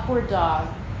upward dog.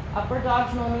 Upward dog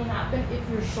can only happen if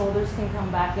your shoulders can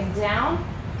come back and down.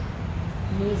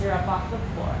 Knees are up off the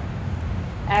floor.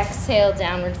 Exhale,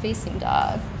 downward facing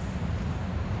dog.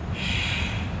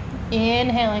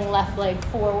 Inhaling, left leg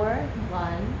forward,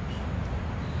 lunge.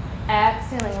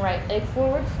 Exhaling, right leg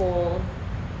forward, fold.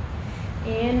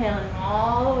 Inhaling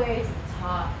all the way to the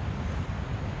top.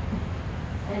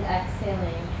 And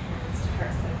exhaling, hands to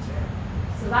heart center.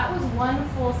 So that was one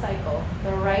full cycle.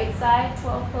 The right side,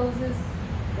 12 poses.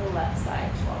 The left side,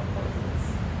 12 poses.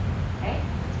 Okay?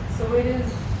 So it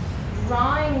is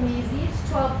drawing these, each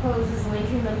 12 poses,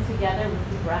 linking them together with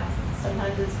the breath.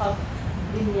 Sometimes it's called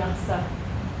vinyasa.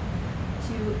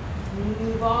 To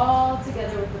move all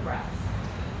together with the breath.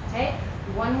 Okay?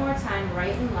 One more time,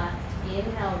 right and left.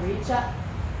 Inhale, reach up.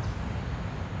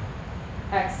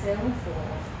 Exhale and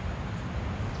fold.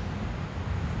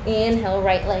 Inhale,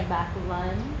 right leg back,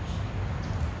 lunge.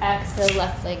 Exhale,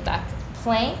 left leg back to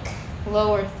plank.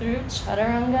 Lower through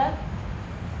chaturanga.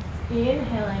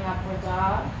 Inhaling, upward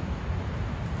dog.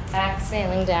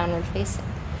 Exhaling, downward facing.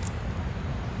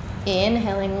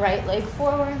 Inhaling, right leg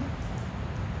forward.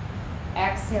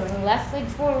 Exhaling, left leg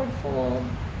forward, fold.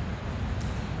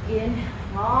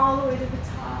 Inhaling all the way to the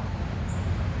top.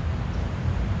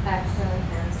 Exhaling,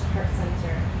 hands to heart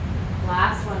center.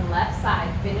 Last one, left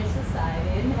side, finish the side.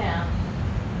 Inhale.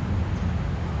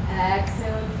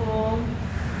 Exhale and fold.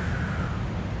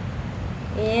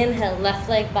 Inhale, left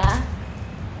leg back.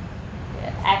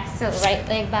 Good. Exhale, right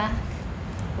leg back.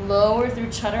 Lower through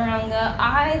chaturanga,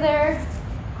 either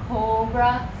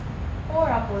cobra or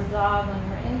upward dog on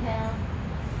your inhale.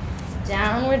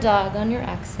 Downward dog on your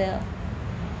exhale.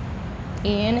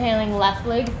 Inhaling, left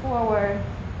leg forward.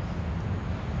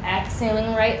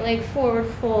 Exhaling, right leg forward,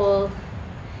 fold.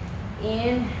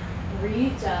 In,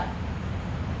 reach up.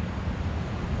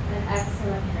 And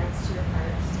exhaling, hands to your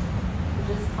heart.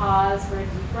 Just pause for a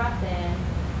deep breath in.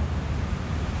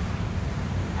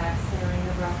 Exhaling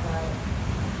the breath out.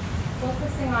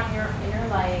 Focusing on your inner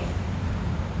light.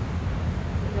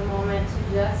 Take a moment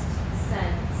to just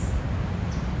sense,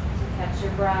 to catch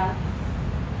your breath,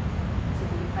 to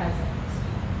be present.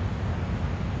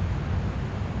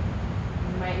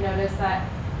 You might notice that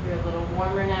you're a little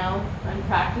warmer now. I'm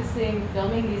practicing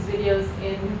filming these videos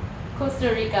in Costa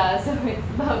Rica, so it's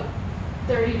about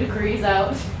 30 degrees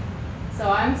out. So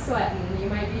I'm sweating, you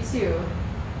might be too.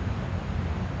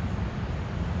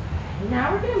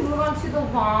 Now we're going to move on to the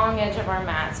long edge of our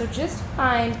mat. So just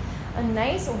find a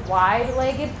nice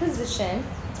wide-legged position.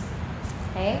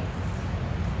 Okay.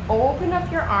 Open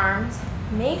up your arms.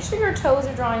 Make sure your toes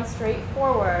are drawing straight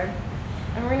forward.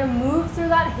 And we're going to move through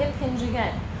that hip hinge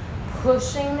again.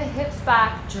 Pushing the hips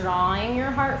back, drawing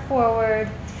your heart forward,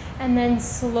 and then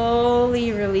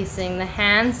slowly releasing the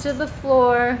hands to the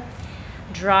floor.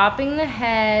 Dropping the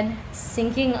head,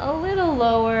 sinking a little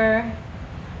lower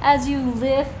as you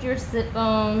lift your sit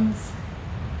bones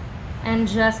and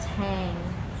just hang.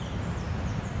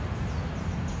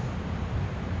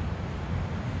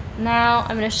 Now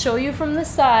I'm going to show you from the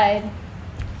side.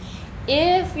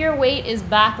 If your weight is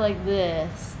back like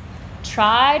this,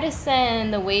 try to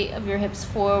send the weight of your hips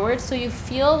forward so you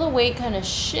feel the weight kind of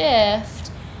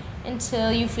shift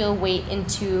until you feel weight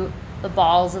into the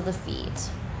balls of the feet.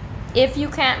 If you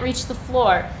can't reach the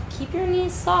floor, keep your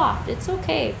knees soft. It's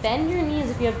okay. Bend your knees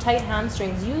if you have tight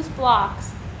hamstrings. Use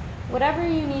blocks. Whatever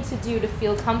you need to do to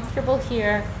feel comfortable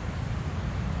here.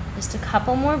 Just a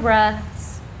couple more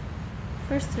breaths.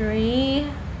 For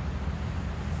 3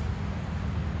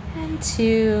 and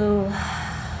 2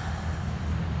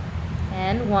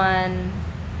 and 1.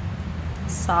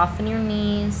 Soften your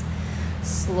knees.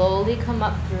 Slowly come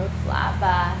up through a flat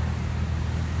back.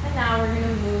 And now we're going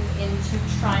to move into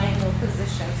triangle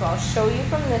position. So I'll show you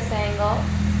from this angle.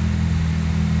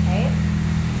 Okay.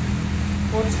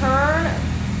 We'll turn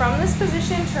from this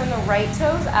position, turn the right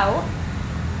toes out.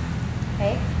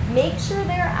 Okay. Make sure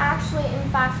they're actually, in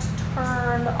fact,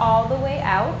 turned all the way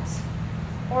out,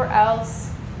 or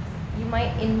else you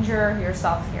might injure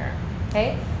yourself here.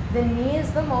 Okay. The knee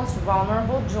is the most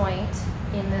vulnerable joint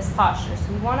in this posture.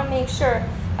 So we want to make sure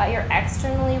that you're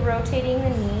externally rotating the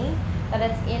knee, that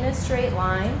it's in a straight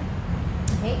line.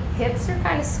 Okay, hips are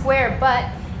kind of square, but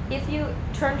if you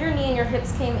turned your knee and your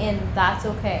hips came in, that's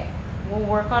okay. We'll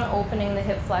work on opening the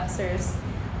hip flexors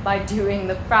by doing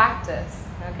the practice,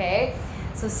 okay?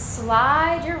 So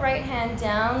slide your right hand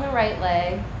down the right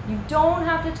leg. You don't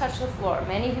have to touch the floor.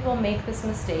 Many people make this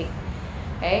mistake,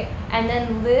 okay? And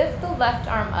then lift the left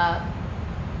arm up.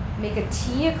 Make a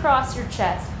T across your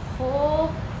chest.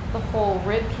 Pull the whole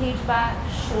rib cage back,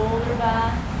 shoulder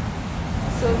back.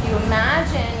 So if you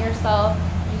imagine yourself,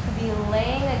 you could be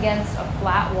laying against a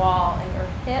flat wall and your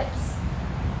hips,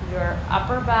 your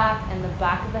upper back, and the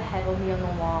back of the head will be on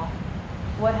the wall.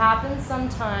 What happens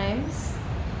sometimes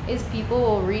is people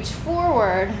will reach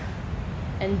forward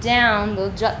and down,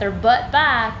 they'll jut their butt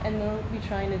back, and they'll be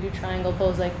trying to do triangle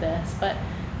pose like this. But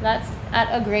that's at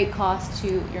a great cost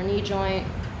to your knee joint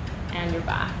and your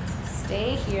back. So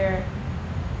stay here.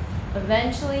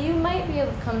 Eventually, you might be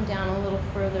able to come down a little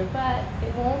further, but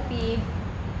it won't be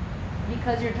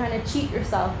because you're trying to cheat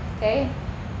yourself, okay?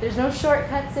 There's no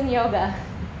shortcuts in yoga.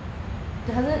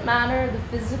 Doesn't matter. The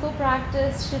physical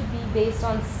practice should be based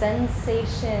on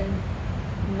sensation,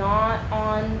 not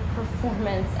on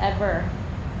performance ever.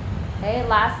 Okay,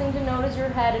 last thing to note is your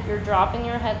head. If you're dropping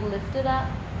your head, lift it up.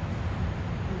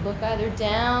 Look either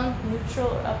down,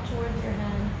 neutral, or up towards your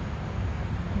head.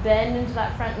 Bend into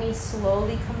that front knee,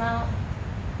 slowly come out.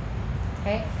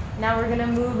 Okay, Now we're gonna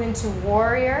move into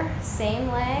warrior, same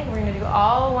leg. We're gonna do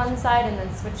all one side and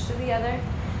then switch to the other.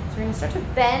 So we're gonna start to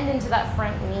bend into that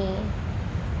front knee.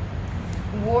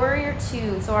 Warrior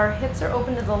two, so our hips are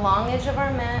open to the long edge of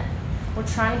our mat. We're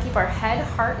trying to keep our head,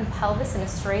 heart, and pelvis in a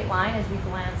straight line as we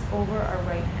glance over our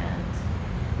right hand.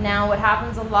 Now what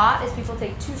happens a lot is people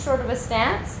take too short of a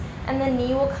stance and the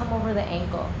knee will come over the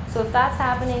ankle. So if that's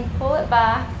happening, pull it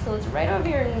back till it's right over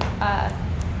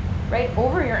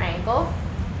your ankle.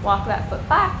 Walk that foot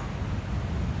back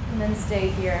and then stay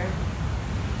here.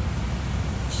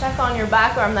 Check on your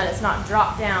back arm that it's not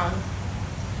dropped down.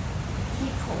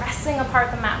 Keep pressing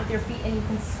apart the mat with your feet, and you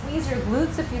can squeeze your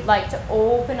glutes if you'd like to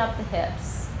open up the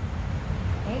hips.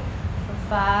 Okay, for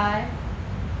 5,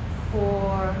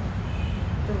 4,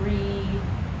 3,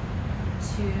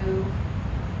 2,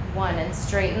 1, and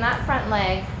straighten that front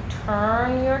leg.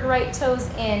 Turn your right toes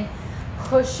in,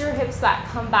 push your hips back,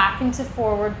 come back into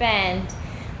forward bend,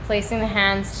 placing the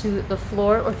hands to the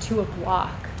floor or to a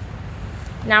block.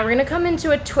 Now we're gonna come into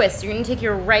a twist. You're gonna take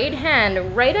your right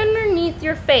hand right underneath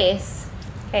your face,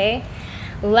 okay?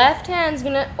 Left hand's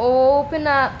gonna open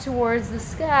up towards the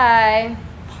sky,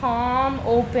 palm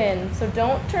open. So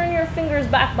don't turn your fingers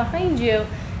back behind you.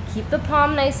 Keep the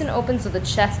palm nice and open so the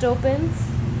chest opens.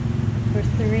 For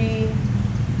 3,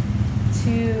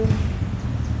 2,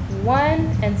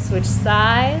 1, and switch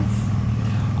sides.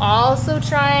 Also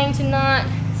trying to not,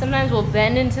 sometimes we'll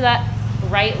bend into that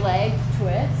right leg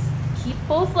twist. Keep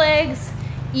both legs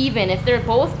even. If they're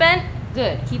both bent,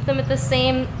 good. Keep them at the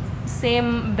same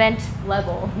bent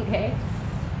level, okay?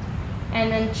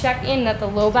 And then check in that the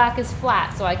low back is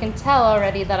flat. So I can tell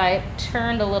already that I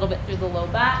turned a little bit through the low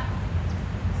back.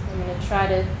 So I'm gonna try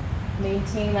to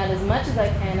maintain that as much as I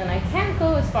can, and I can't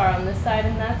go as far on this side,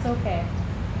 and that's okay.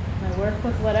 I work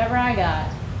with whatever I got.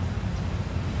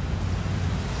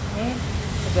 Okay,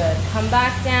 good. Come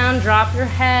back down, drop your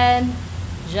head,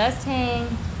 just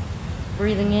hang.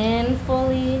 Breathing in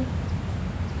fully.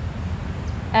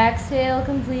 Exhale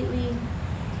completely.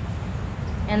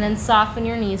 And then soften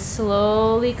your knees.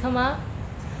 Slowly come up.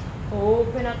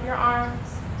 Open up your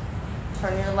arms.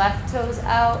 Turn your left toes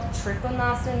out.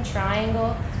 Trikonasana,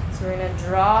 triangle. So we're going to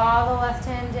draw the left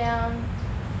hand down.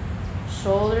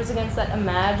 Shoulders against that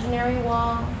imaginary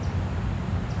wall.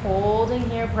 Holding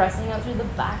here, pressing up through the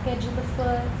back edge of the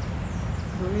foot.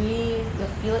 Breathe. You'll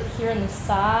feel it here in the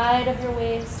side of your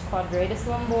waist, quadratus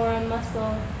lumborum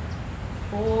muscle.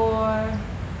 4,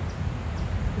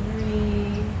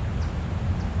 3,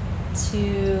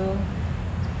 2,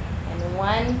 and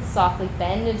 1. Softly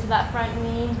bend into that front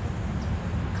knee.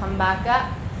 Come back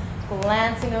up,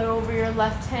 glancing out over your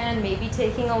left hand, maybe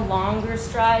taking a longer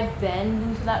stride, bend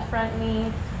into that front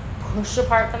knee. Push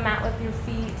apart the mat with your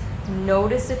feet.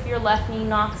 Notice if your left knee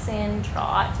knocks in,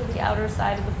 draw it to the outer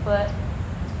side of the foot.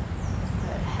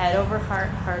 Head over heart,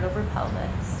 heart over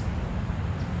pelvis.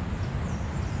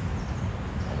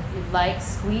 And if you'd like,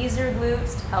 squeeze your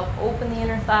glutes to help open the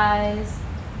inner thighs.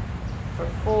 For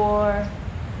 4,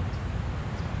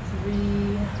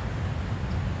 3,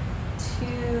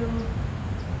 2,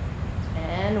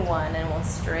 and 1. And we'll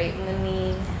straighten the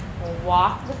knee. We'll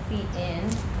walk the feet in.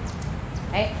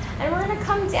 Okay, and we're gonna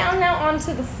come down now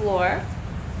onto the floor.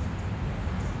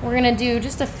 We're gonna do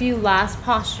just a few last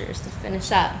postures to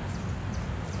finish up.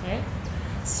 Okay.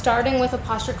 Starting with a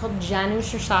posture called Janu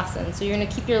Shirshasana. So you're going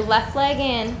to keep your left leg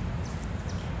in,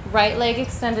 right leg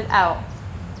extended out.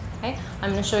 Okay.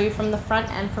 I'm going to show you from the front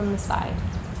and from the side.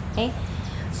 Okay.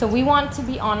 So we want to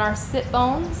be on our sit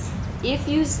bones. If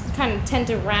you kind of tend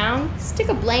to round, stick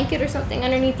a blanket or something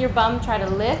underneath your bum. Try to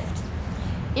lift.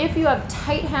 If you have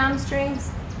tight hamstrings,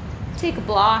 take a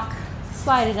block,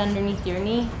 slide it underneath your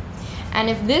knee. And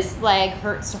if this leg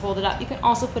hurts to hold it up, you can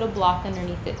also put a block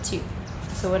underneath it too.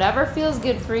 So whatever feels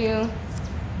good for you,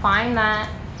 find that.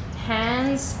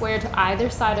 Hands square to either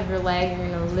side of your leg. You're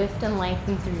going to lift and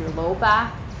lengthen through your low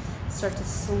back. Start to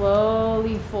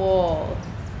slowly fold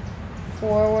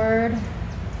forward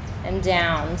and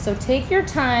down. So take your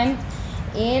time,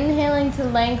 inhaling to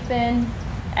lengthen,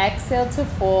 exhale to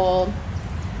fold,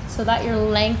 so that you're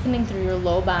lengthening through your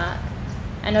low back.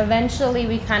 And eventually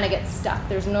we kind of get stuck.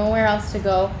 There's nowhere else to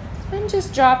go. Then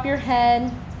just drop your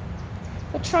head,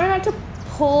 but try not to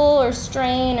pull or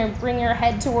strain or bring your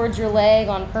head towards your leg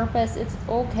on purpose. It's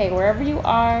okay. Wherever you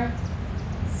are,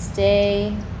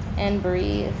 stay and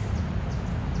breathe.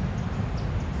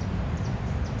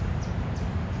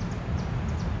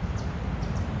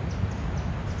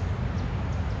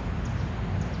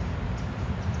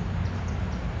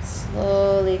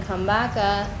 Slowly come back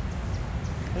up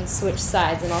and switch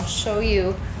sides, and I'll show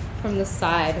you from the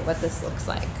side what this looks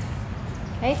like.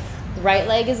 Okay, Right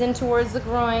leg is in towards the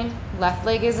groin, left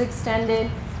leg is extended.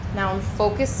 Now I'm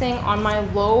focusing on my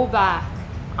low back.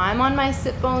 I'm on my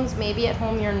sit bones, maybe at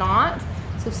home you're not,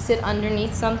 so sit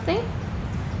underneath something,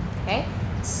 okay?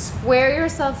 Square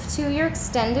yourself to your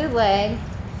extended leg,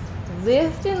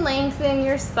 lift and lengthen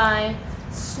your spine,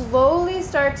 slowly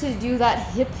start to do that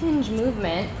hip hinge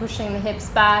movement, pushing the hips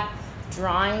back,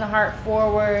 drawing the heart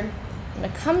forward. I'm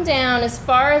gonna come down as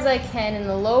far as I can in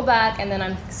the low back, and then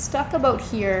I'm stuck about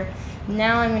here.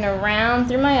 Now I'm gonna round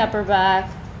through my upper back,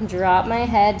 drop my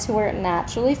head to where it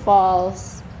naturally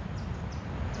falls,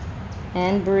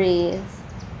 and breathe.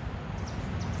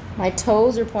 My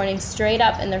toes are pointing straight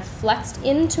up and they're flexed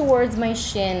in towards my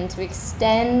shin to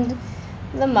extend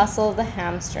the muscle of the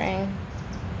hamstring.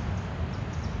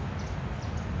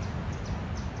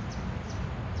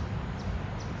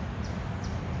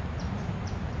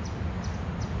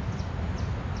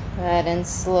 Good, and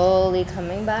slowly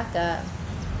coming back up.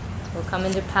 We'll come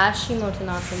into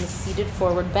Paschimottanasana, seated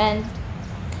forward bend.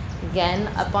 Again,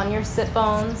 up on your sit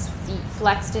bones, feet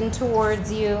flexed in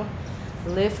towards you.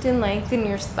 Lift and lengthen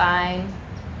your spine.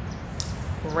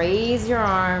 Raise your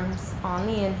arms on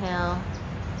the inhale.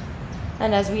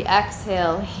 And as we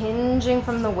exhale, hinging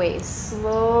from the waist,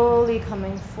 slowly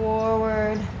coming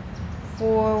forward,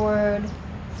 forward,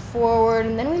 forward.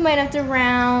 And then we might have to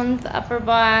round the upper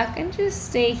back and just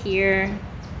stay here.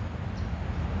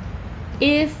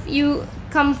 If you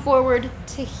come forward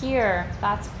to here,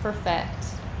 that's perfect.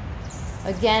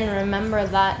 Again, remember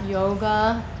that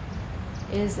yoga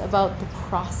is about the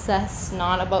process,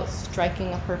 not about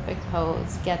striking a perfect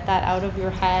pose. Get that out of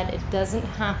your head. It doesn't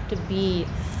have to be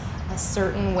a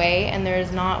certain way, and there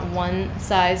is not one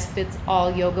size fits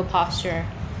all yoga posture.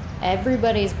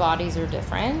 Everybody's bodies are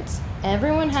different.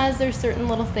 Everyone has their certain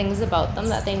little things about them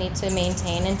that they need to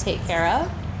maintain and take care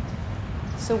of.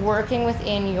 So working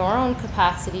within your own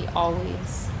capacity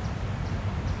always.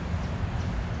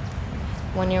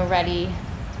 When you're ready,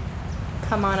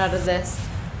 come on out of this.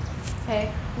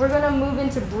 Okay, we're gonna move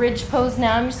into bridge pose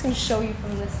now. I'm just gonna show you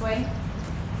from this way.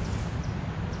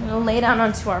 We're gonna lay down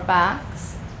onto our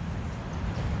backs.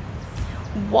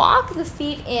 Walk the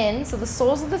feet in, so the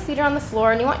soles of the feet are on the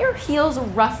floor, and you want your heels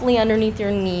roughly underneath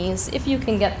your knees, if you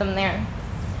can get them there.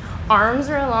 Arms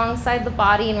are alongside the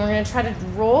body, and we're gonna try to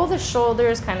roll the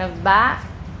shoulders kind of back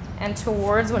and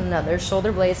towards one another.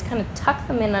 Shoulder blades, kind of tuck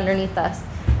them in underneath us,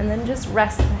 and then just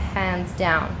rest the hands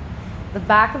down. The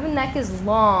back of the neck is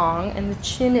long and the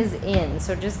chin is in,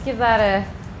 so just give that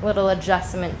a little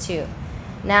adjustment too.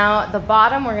 Now at the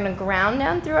bottom, we're gonna ground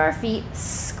down through our feet,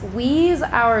 squeeze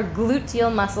our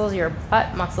gluteal muscles, your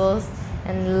butt muscles,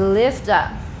 and lift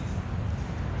up.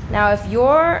 Now if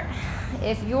your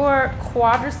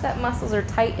quadricep muscles are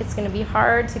tight, it's gonna be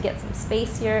hard to get some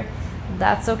space here.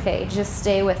 That's okay, just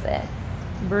stay with it.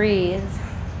 Breathe.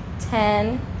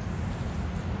 10,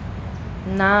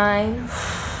 9,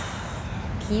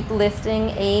 keep lifting.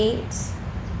 8,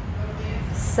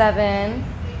 7,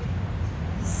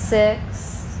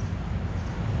 6,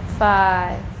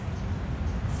 5,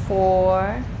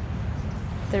 4,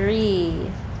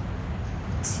 3,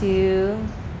 2,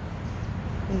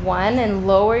 1, and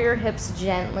lower your hips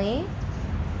gently,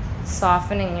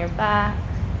 softening your back.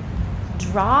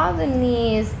 Draw the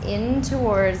knees in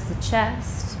towards the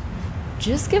chest.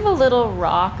 Just give a little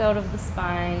rock out of the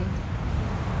spine.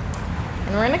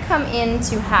 And we're gonna come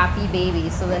into happy baby.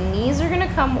 So the knees are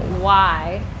gonna come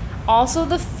wide, also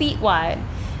the feet wide.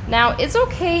 Now it's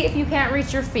okay if you can't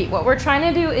reach your feet. What we're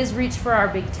trying to do is reach for our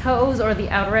big toes or the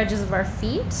outer edges of our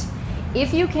feet.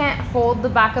 If you can't, hold the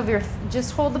back of your,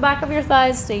 just hold the back of your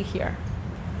thighs, stay here.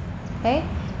 Okay?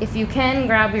 If you can,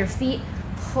 grab your feet,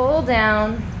 pull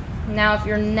down. Now if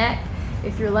you're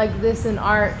like this and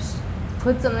arched,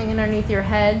 put something underneath your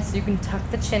head so you can tuck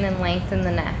the chin and lengthen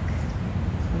the neck.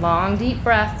 Long, deep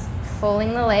breaths,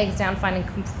 pulling the legs down, finding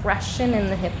compression in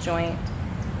the hip joint.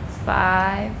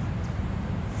 5,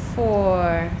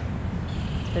 4,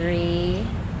 3,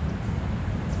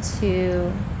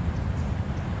 2,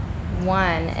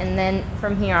 1. And then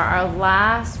from here, our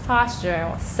last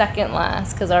posture, second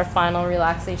last, because our final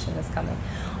relaxation is coming.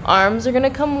 Arms are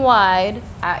gonna come wide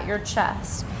at your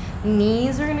chest.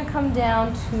 Knees are gonna come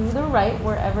down to the right,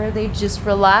 wherever they just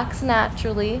relax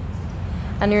naturally.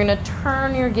 And you're gonna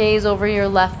turn your gaze over your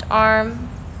left arm.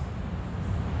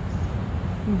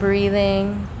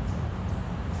 Breathing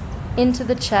into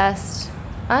the chest,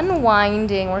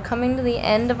 unwinding. We're coming to the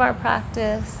end of our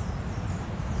practice.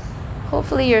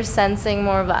 Hopefully you're sensing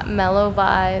more of that mellow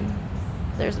vibe.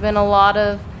 There's been a lot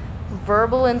of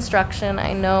verbal instruction.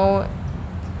 I know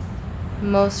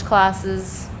most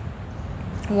classes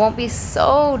won't be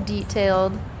so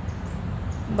detailed,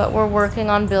 but we're working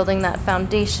on building that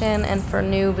foundation. And for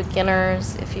new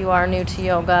beginners, if you are new to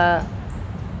yoga,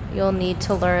 you'll need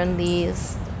to learn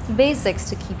these basics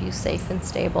to keep you safe and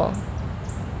stable.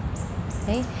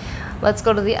 Okay, let's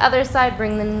go to the other side.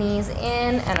 Bring the knees in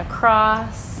and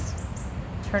across.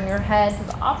 Turn your head to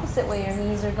the opposite way your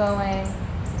knees are going,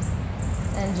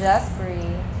 and just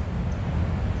breathe.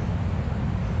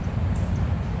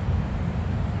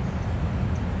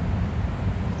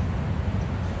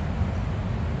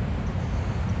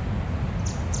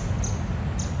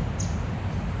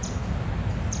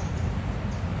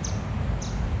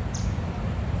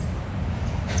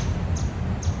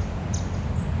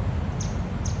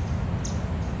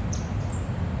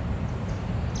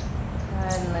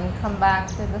 And then come back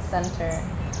to the center.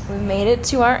 We made it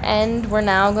to our end. We're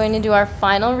now going to do our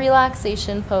final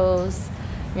relaxation pose.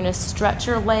 You're going to stretch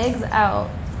your legs out.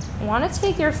 You want to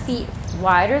take your feet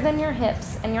wider than your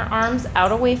hips and your arms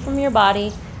out away from your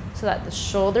body so that the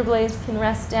shoulder blades can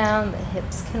rest down, the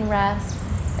hips can rest,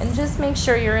 and just make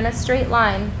sure you're in a straight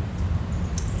line.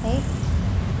 Okay?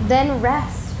 Then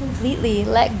rest completely.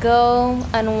 Let go,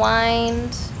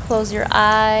 unwind, close your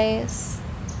eyes.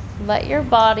 Let your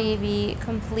body be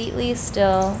completely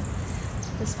still.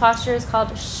 This posture is called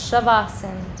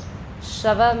Shavasana.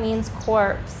 Shava means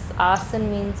corpse. Asana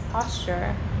means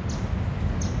posture.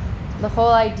 The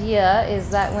whole idea is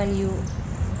that when you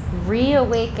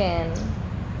reawaken,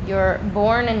 you're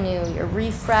born anew, you're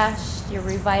refreshed, you're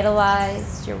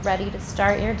revitalized, you're ready to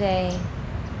start your day.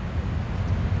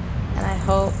 And I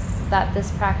hope that this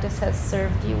practice has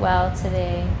served you well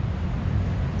today.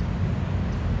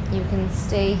 You can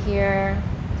stay here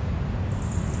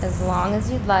as long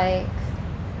as you'd like.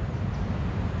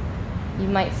 You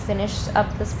might finish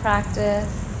up this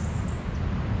practice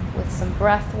with some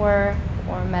breath work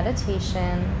or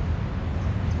meditation.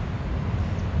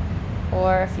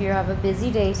 Or if you have a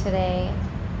busy day today,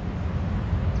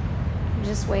 you're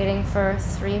just waiting for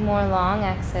 3 more long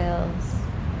exhales.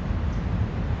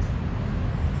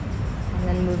 And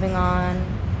then moving on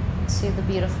to the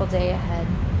beautiful day ahead.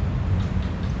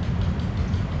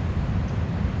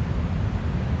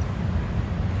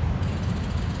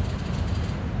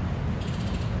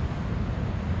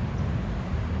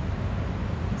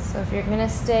 So if you're going to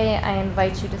stay, I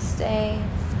invite you to stay.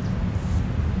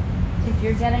 If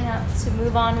you're getting up to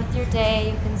move on with your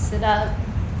day, you can sit up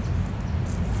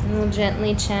and we'll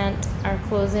gently chant our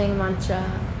closing mantra,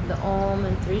 the Om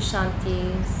and 3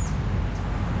 Shantis.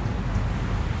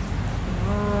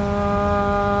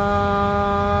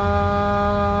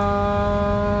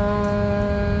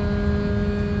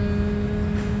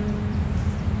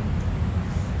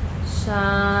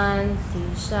 Shanti,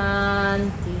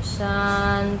 Shanti,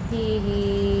 Shanti.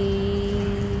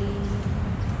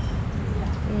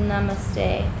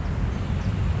 Namaste.